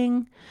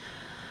ceiling,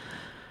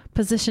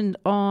 positioned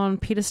on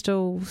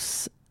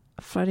pedestals,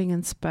 floating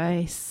in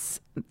space.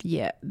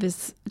 Yeah,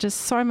 there's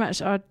just so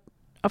much.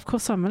 Of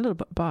course, I'm a little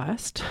bit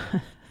biased.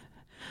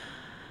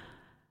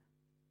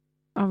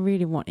 I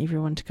really want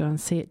everyone to go and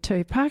see it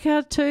too.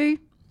 Pākehā too.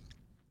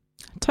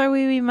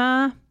 Tauiwi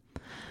mā.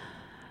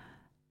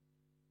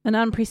 An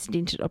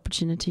unprecedented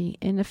opportunity.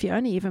 And if you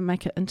only ever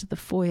make it into the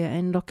foyer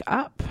and look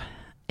up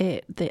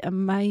at the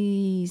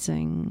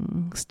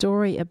amazing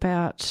story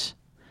about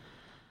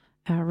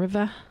our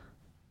river,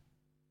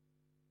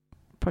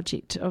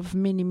 project of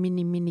many,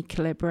 many, many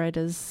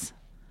collaborators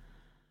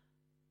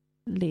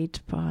led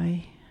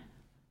by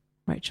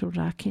Rachel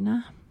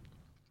Rakina.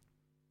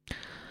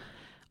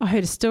 I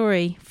heard a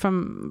story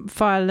from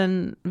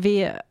Whaelin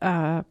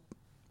Via,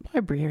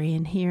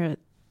 librarian here at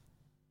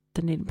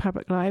the Dunedin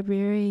Public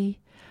Library,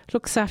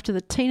 looks after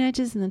the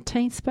teenagers in the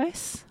teen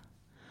space.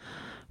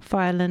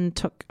 Whaelin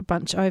took a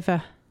bunch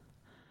over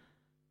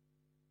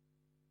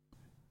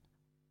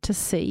to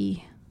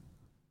see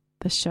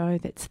the show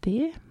that's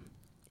there,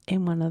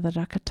 and one of the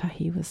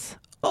rakatahi was,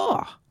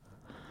 "Oh,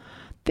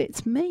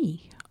 that's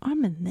me.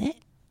 I'm in that."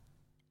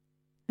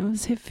 It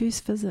was her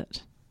first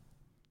visit.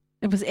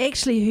 It was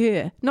actually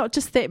her, not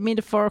just that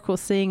metaphorical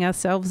seeing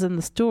ourselves in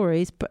the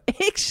stories, but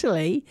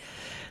actually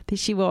there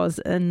she was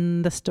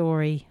in the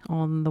story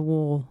on the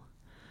wall.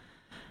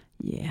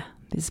 Yeah,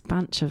 there's a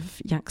bunch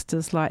of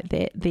youngsters like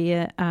that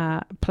there.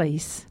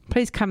 Please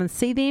come and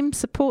see them,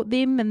 support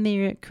them in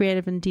their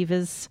creative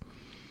endeavours.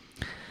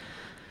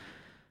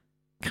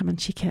 Come and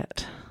check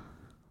out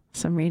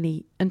some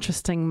really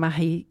interesting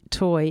mahi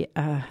toi.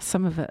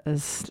 Some of it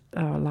is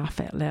laugh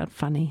out loud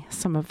funny.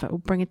 Some of it will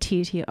bring a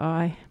tear to your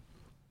eye.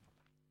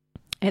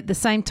 At the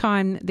same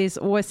time, there's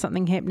always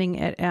something happening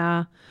at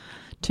our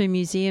two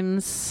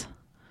museums,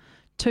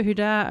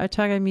 Tuhura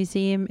Otago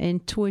Museum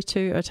and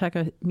Toitu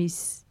Otago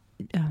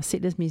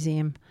Settlers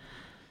Museum.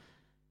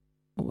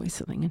 Always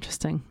something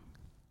interesting.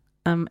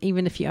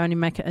 Even if you only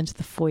make it into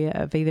the foyer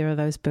of either of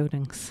those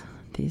buildings,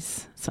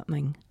 there's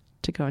something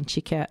to go and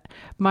check out.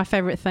 My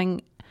favourite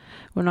thing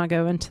when I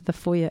go into the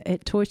foyer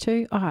at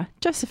Toitu,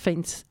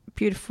 Josephine's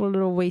beautiful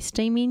little wee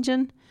steam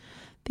engine,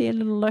 their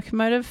little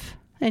locomotive.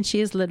 And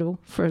she is little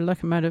for a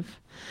locomotive.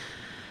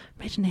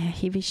 Imagine how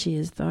heavy she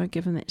is, though,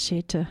 given that she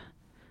had to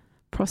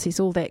process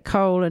all that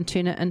coal and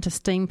turn it into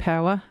steam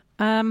power.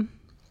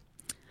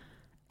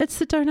 It's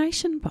the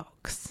donation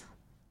box.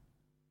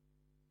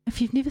 If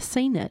you've never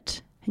seen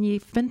it and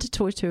you've been to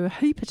Toitu a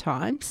heap of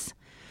times,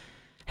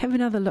 have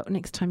another look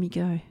next time you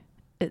go.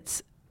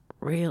 It's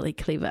really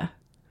clever.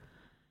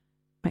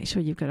 Make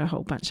sure you've got a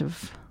whole bunch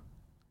of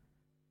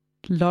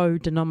low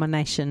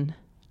denomination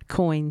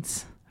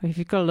coins. If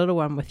you've got a little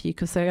one with you,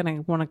 because they're going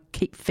to want to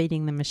keep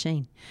feeding the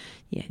machine.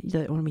 Yeah, you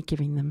don't want to be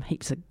giving them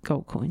heaps of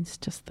gold coins,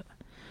 just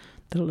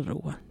the little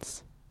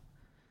ones.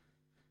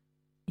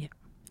 Yeah,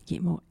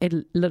 get more,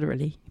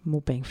 literally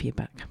more bang for your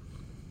buck.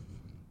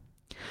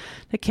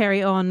 To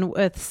carry on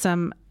with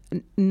some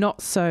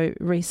not so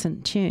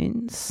recent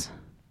tunes.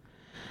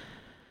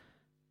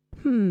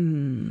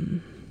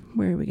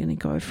 Where are we going to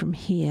go from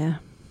here?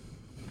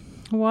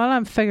 While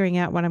I'm figuring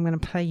out what I'm going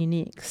to play you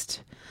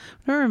next,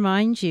 I want to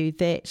remind you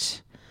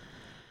that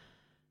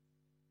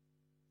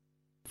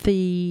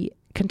the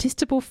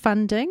contestable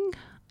funding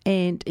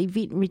and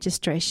event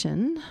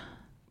registration,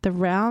 the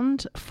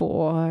round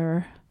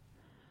for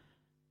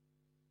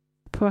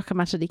Puaka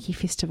Matariki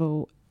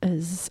Festival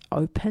is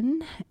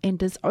open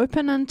and is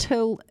open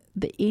until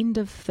the end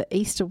of the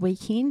Easter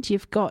weekend.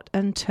 You've got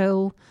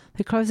until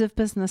the close of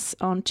business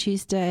on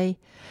Tuesday,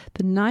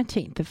 the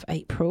 19th of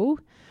April,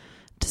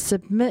 to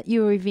submit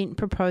your event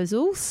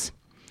proposals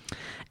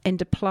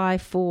and apply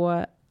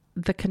for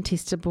the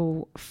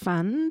contestable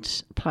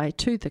fund, apply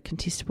to the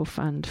contestable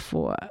fund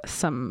for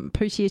some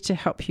putia to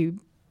help you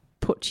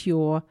put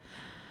your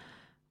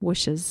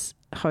wishes,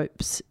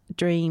 hopes,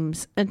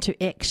 dreams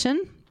into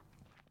action.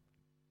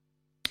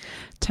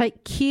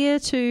 Take care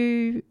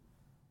to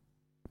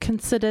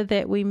consider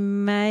that we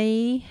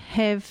may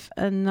have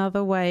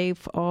another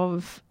wave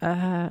of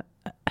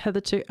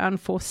hitherto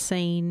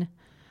unforeseen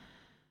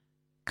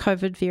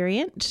COVID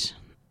variant.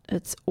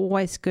 It's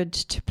always good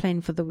to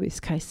plan for the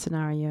worst case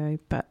scenario,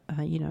 but,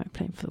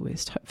 plan for the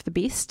worst, hope for the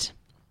best.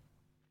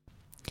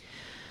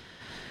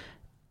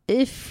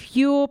 If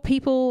your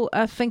people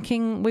are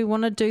thinking we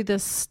want to do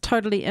this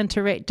totally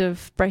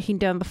interactive, breaking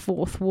down the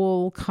fourth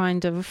wall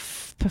kind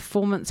of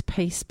performance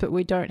piece, but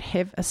we don't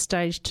have a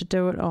stage to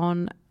do it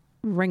on,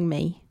 ring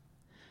me.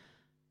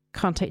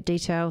 Contact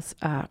details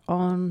are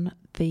on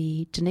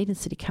the Dunedin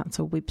City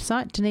Council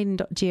website,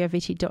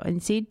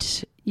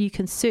 dunedin.govt.nz. You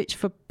can search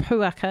for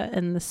Puaka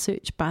in the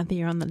search bar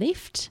there on the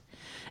left.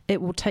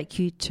 It will take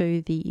you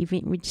to the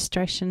event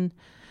registration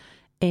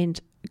and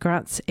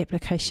grants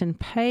application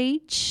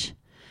page.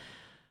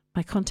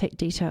 My contact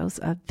details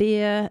are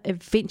there.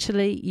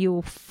 Eventually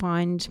you'll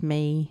find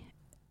me.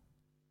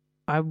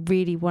 I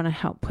really want to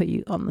help put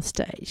you on the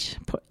stage,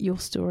 put your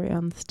story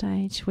on the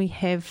stage. We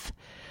have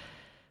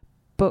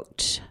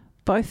booked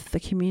both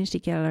the Community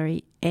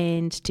Gallery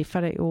and Te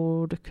Whare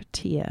o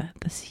Rukutia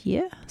this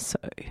year, so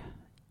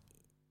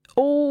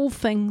all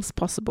things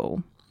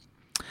possible.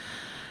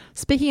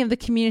 Speaking of the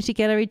Community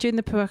Gallery, during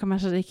the Puaka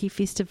Matariki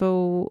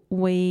Festival,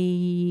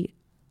 we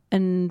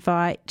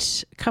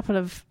invite a couple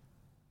of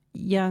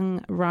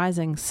young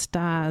rising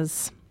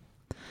stars,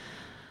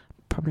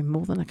 probably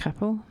more than a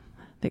couple.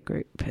 That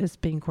group has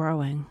been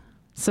growing.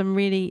 Some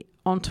really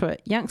onto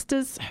it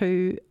youngsters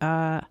who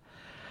are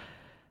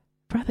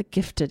rather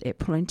gifted at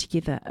pulling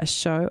together a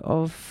show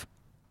of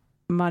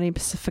Māori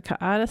Pasifika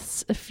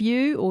artists. If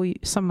you or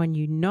someone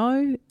you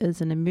know is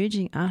an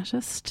emerging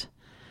artist,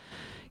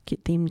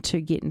 get them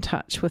to get in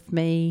touch with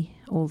me.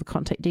 All the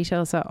contact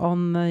details are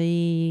on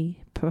the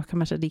Puaka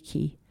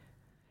Matariki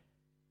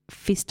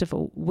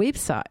Festival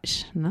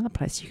website. Another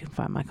place you can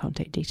find my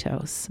contact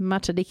details,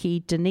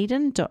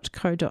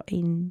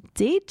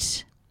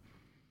 matarikidunedin.co.nz.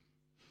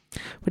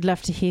 We'd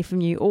love to hear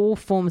from you. All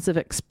forms of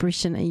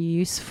expression are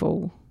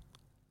useful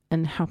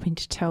in helping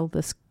to tell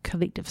this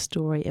collective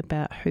story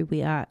about who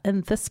we are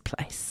in this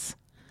place.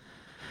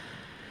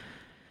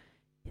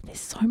 There's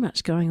so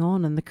much going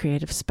on in the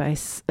creative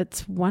space.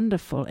 It's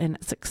wonderful and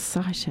it's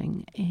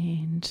exciting,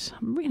 and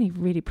I'm really,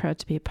 really proud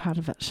to be a part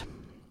of it.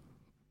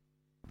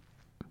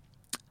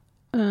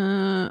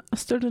 I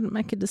still didn't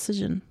make a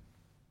decision.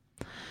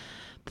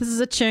 This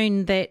is a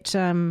tune that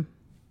I'm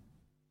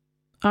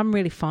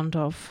really fond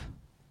of.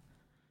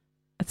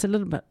 It's a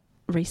little bit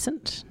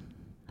recent,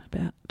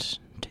 about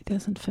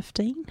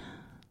 2015.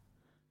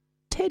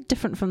 Tad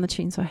different from the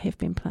tunes I have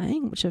been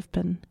playing, which have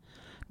been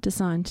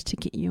designed to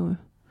get your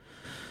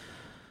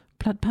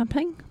blood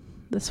pumping.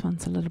 This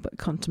one's a little bit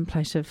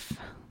contemplative.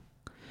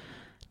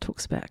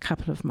 Talks about a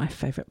couple of my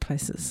favourite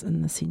places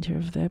in the centre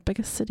of the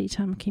biggest city,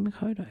 Tamaki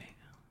Makaurau.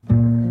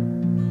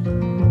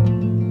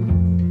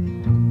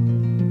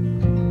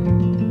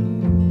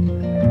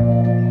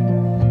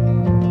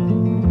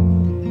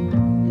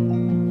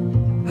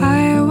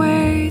 I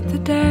await the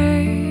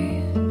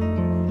day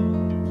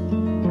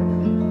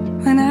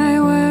when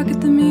I work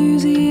at the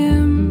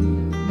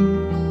museum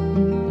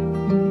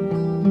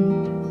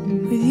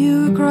with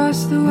you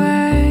across the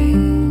way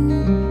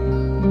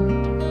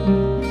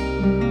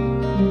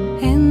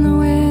in the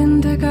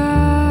winter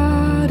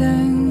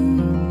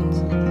gardens,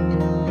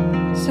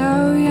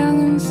 so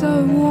young and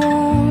so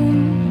warm.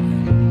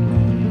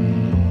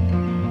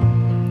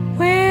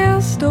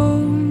 We'll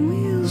storm,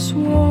 we'll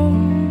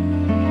swarm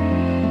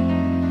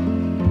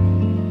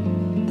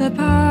the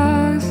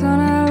parks on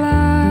our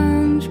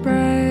lunch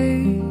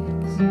breaks.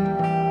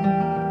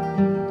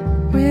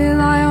 We'll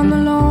lie on the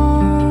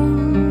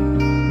lawn,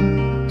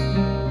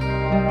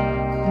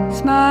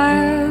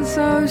 smile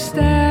so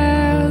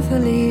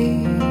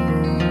stealthily,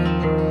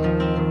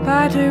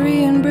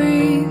 battery and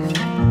brief.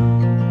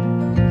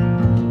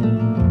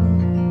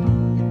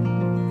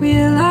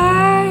 We'll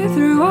lie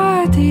through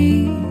our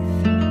teeth,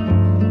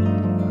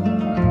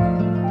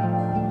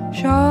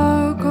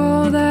 shock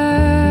all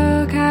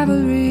the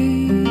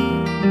cavalry,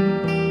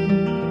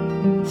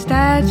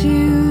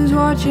 statues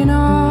watching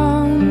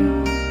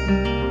on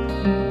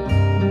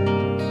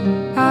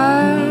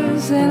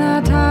us in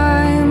a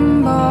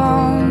time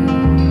bomb.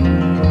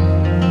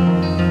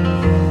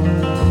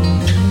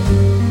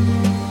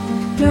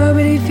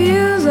 Nobody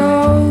feels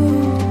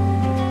old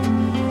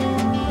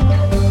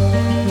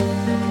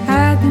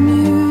at the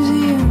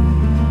museum,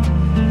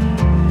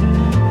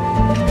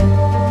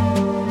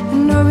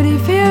 and nobody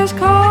feels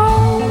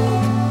cold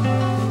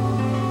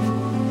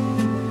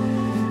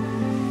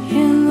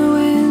in the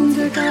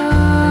winter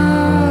garden.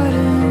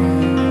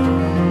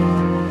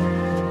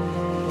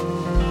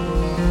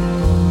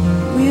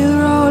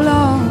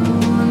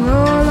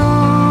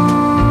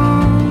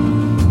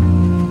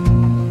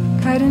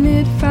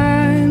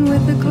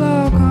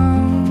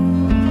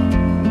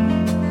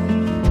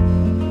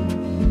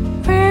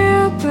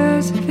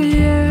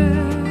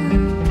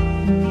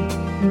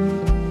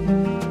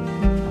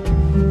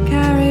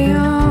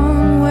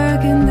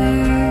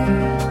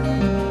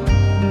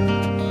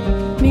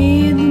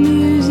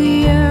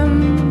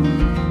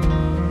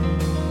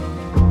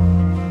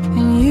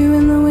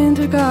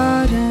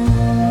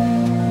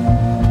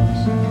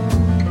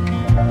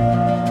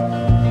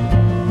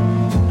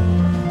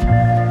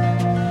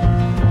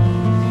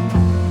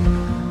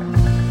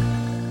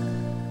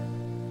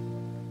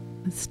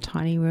 There's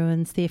tiny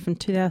ruins there from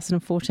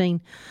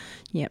 2014.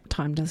 Yep,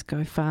 time does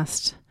go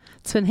fast.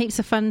 It's been heaps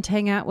of fun to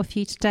hang out with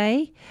you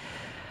today.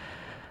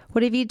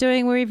 Whatever you're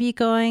doing, wherever you're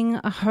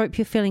going, I hope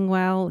you're feeling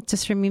well.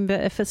 Just remember,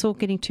 if it's all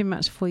getting too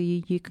much for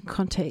you, you can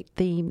contact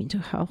the mental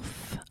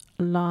health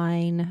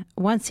line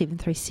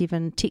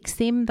 1737. Text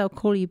them, they'll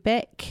call you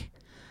back.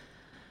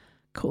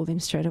 Call them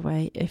straight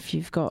away. If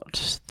you've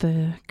got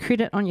the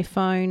credit on your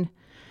phone,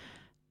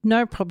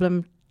 no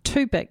problem,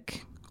 too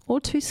big or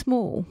too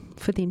small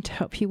for them to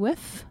help you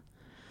with.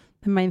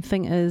 The main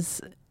thing is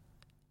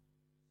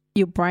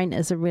your brain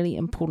is a really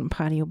important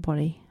part of your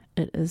body.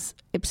 It is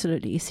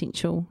absolutely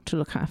essential to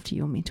look after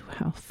your mental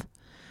health.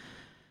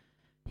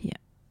 Yeah.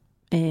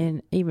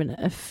 And even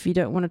if you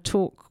don't want to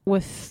talk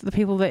with the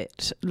people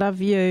that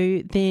love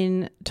you,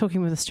 then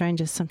talking with a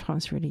stranger is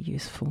sometimes really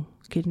useful.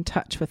 Get in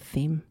touch with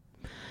them.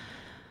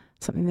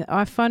 Something that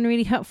I find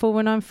really helpful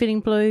when I'm feeling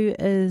blue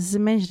is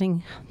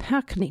imagining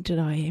how connected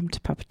I am to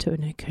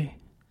Papatūānuku.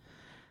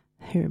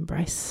 Her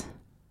embrace,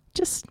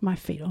 just my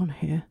feet on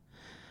her,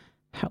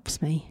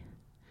 helps me.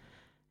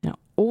 Now,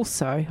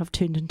 also, I've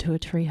turned into a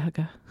tree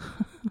hugger.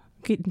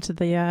 Get into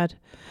the yard,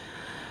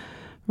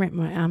 wrap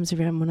my arms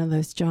around one of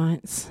those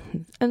giants,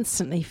 and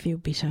instantly feel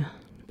better.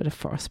 A bit of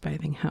forest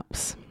bathing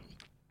helps.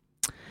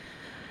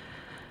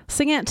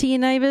 Sing out to your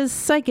neighbours,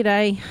 say good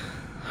day.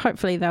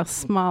 Hopefully they'll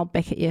smile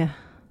back at you.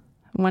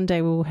 One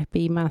day we'll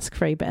be mask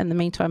free, but in the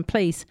meantime,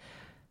 please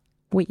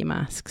wear your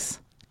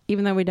masks.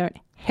 Even though we don't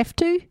have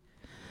to,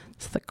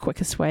 it's the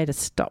quickest way to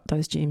stop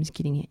those germs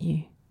getting at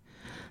you.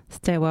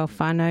 Stay well,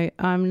 whānau.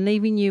 I'm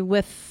leaving you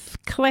with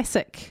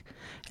classic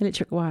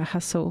Electric Wire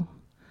Hustle.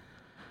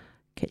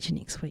 Catch you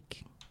next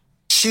week.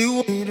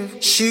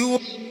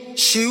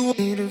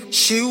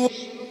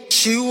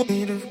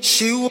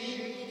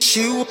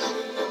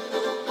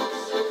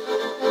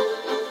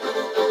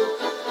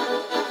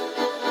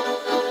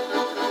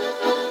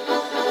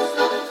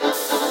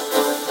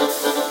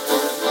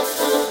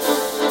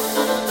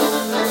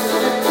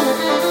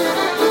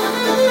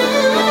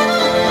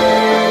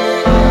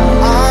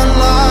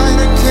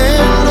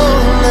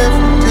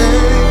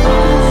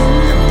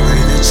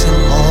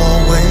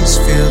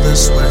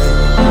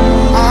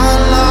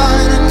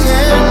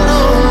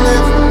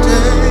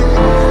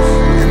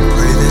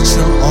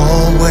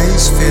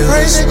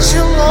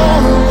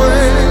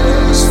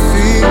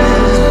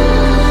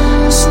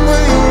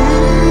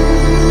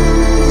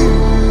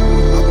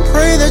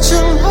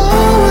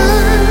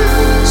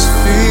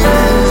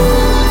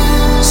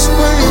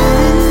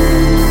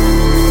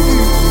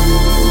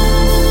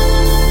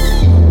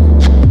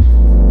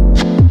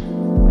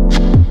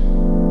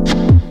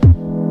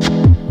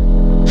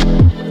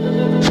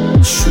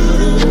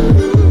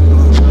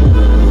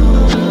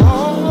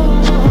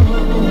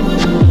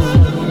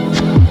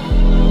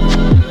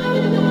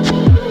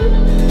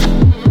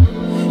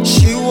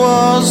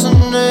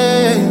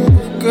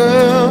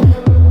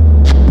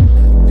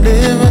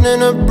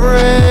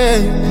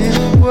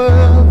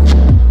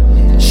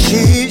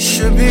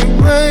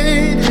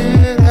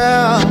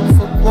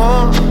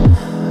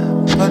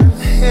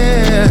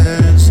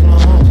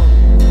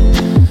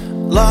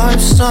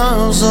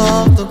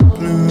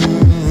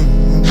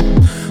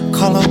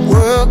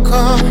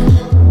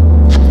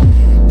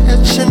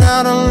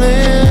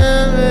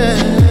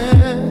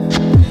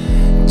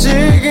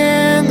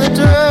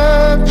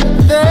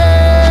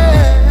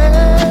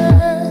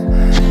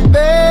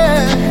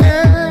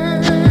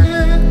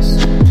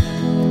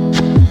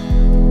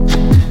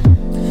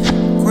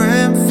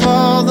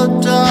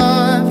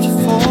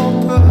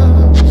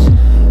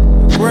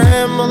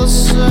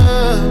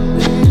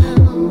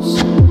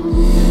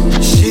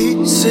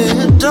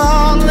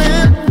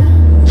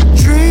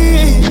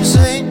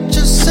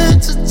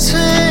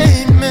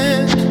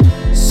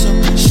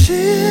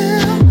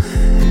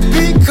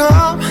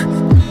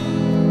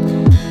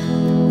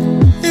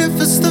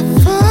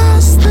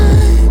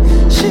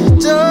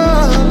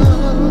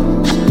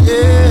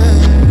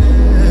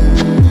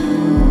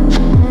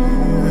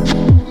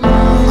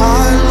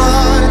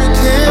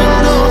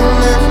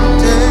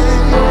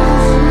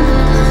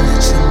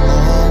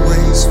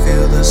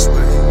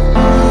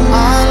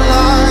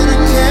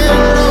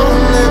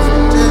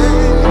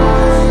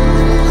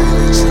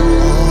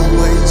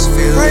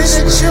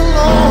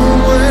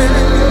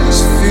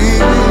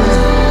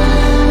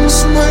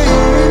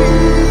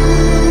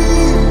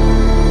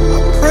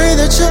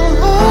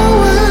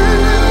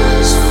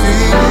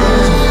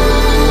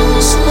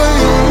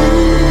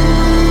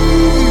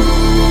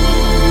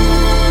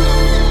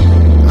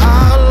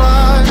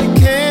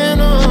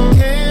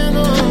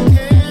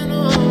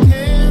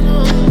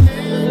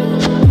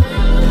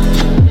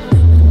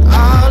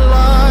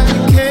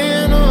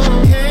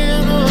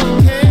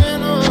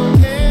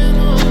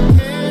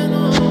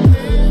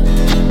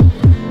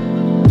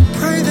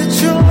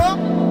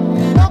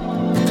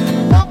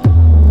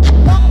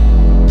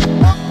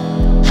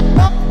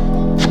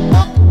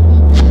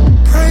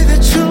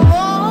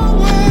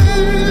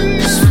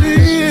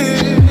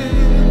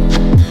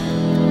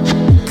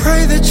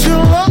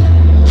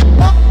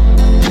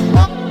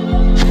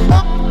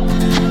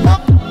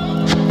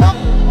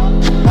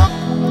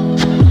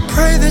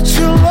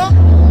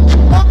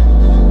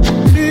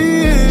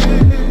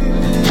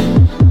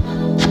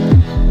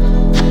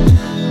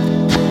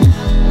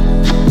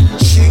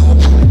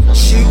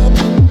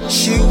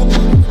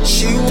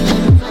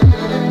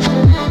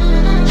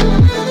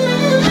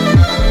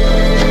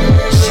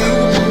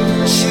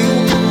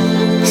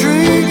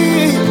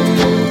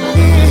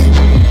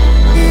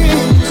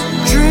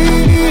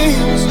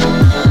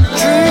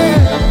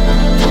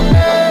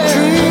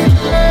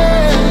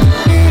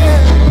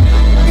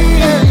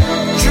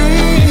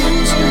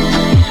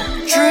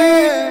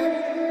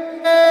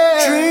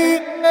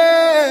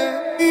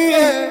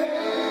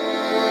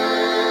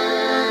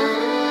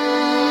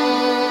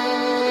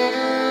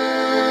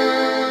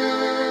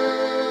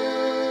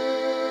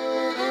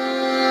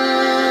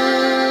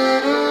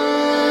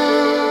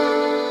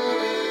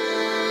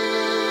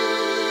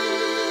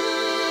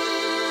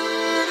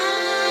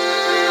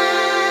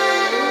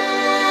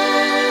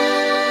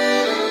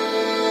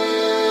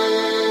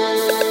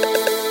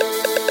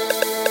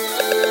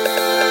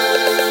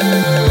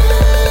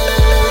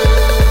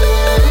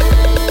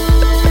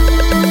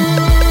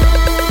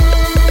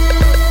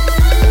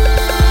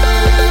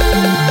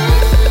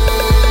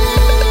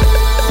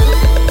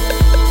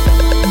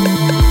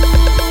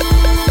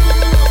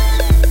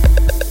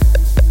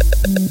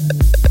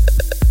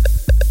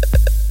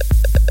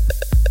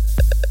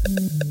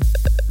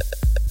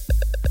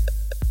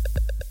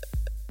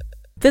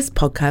 This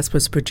podcast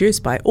was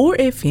produced by OAR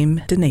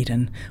FM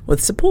Dunedin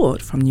with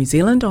support from New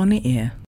Zealand On the Air.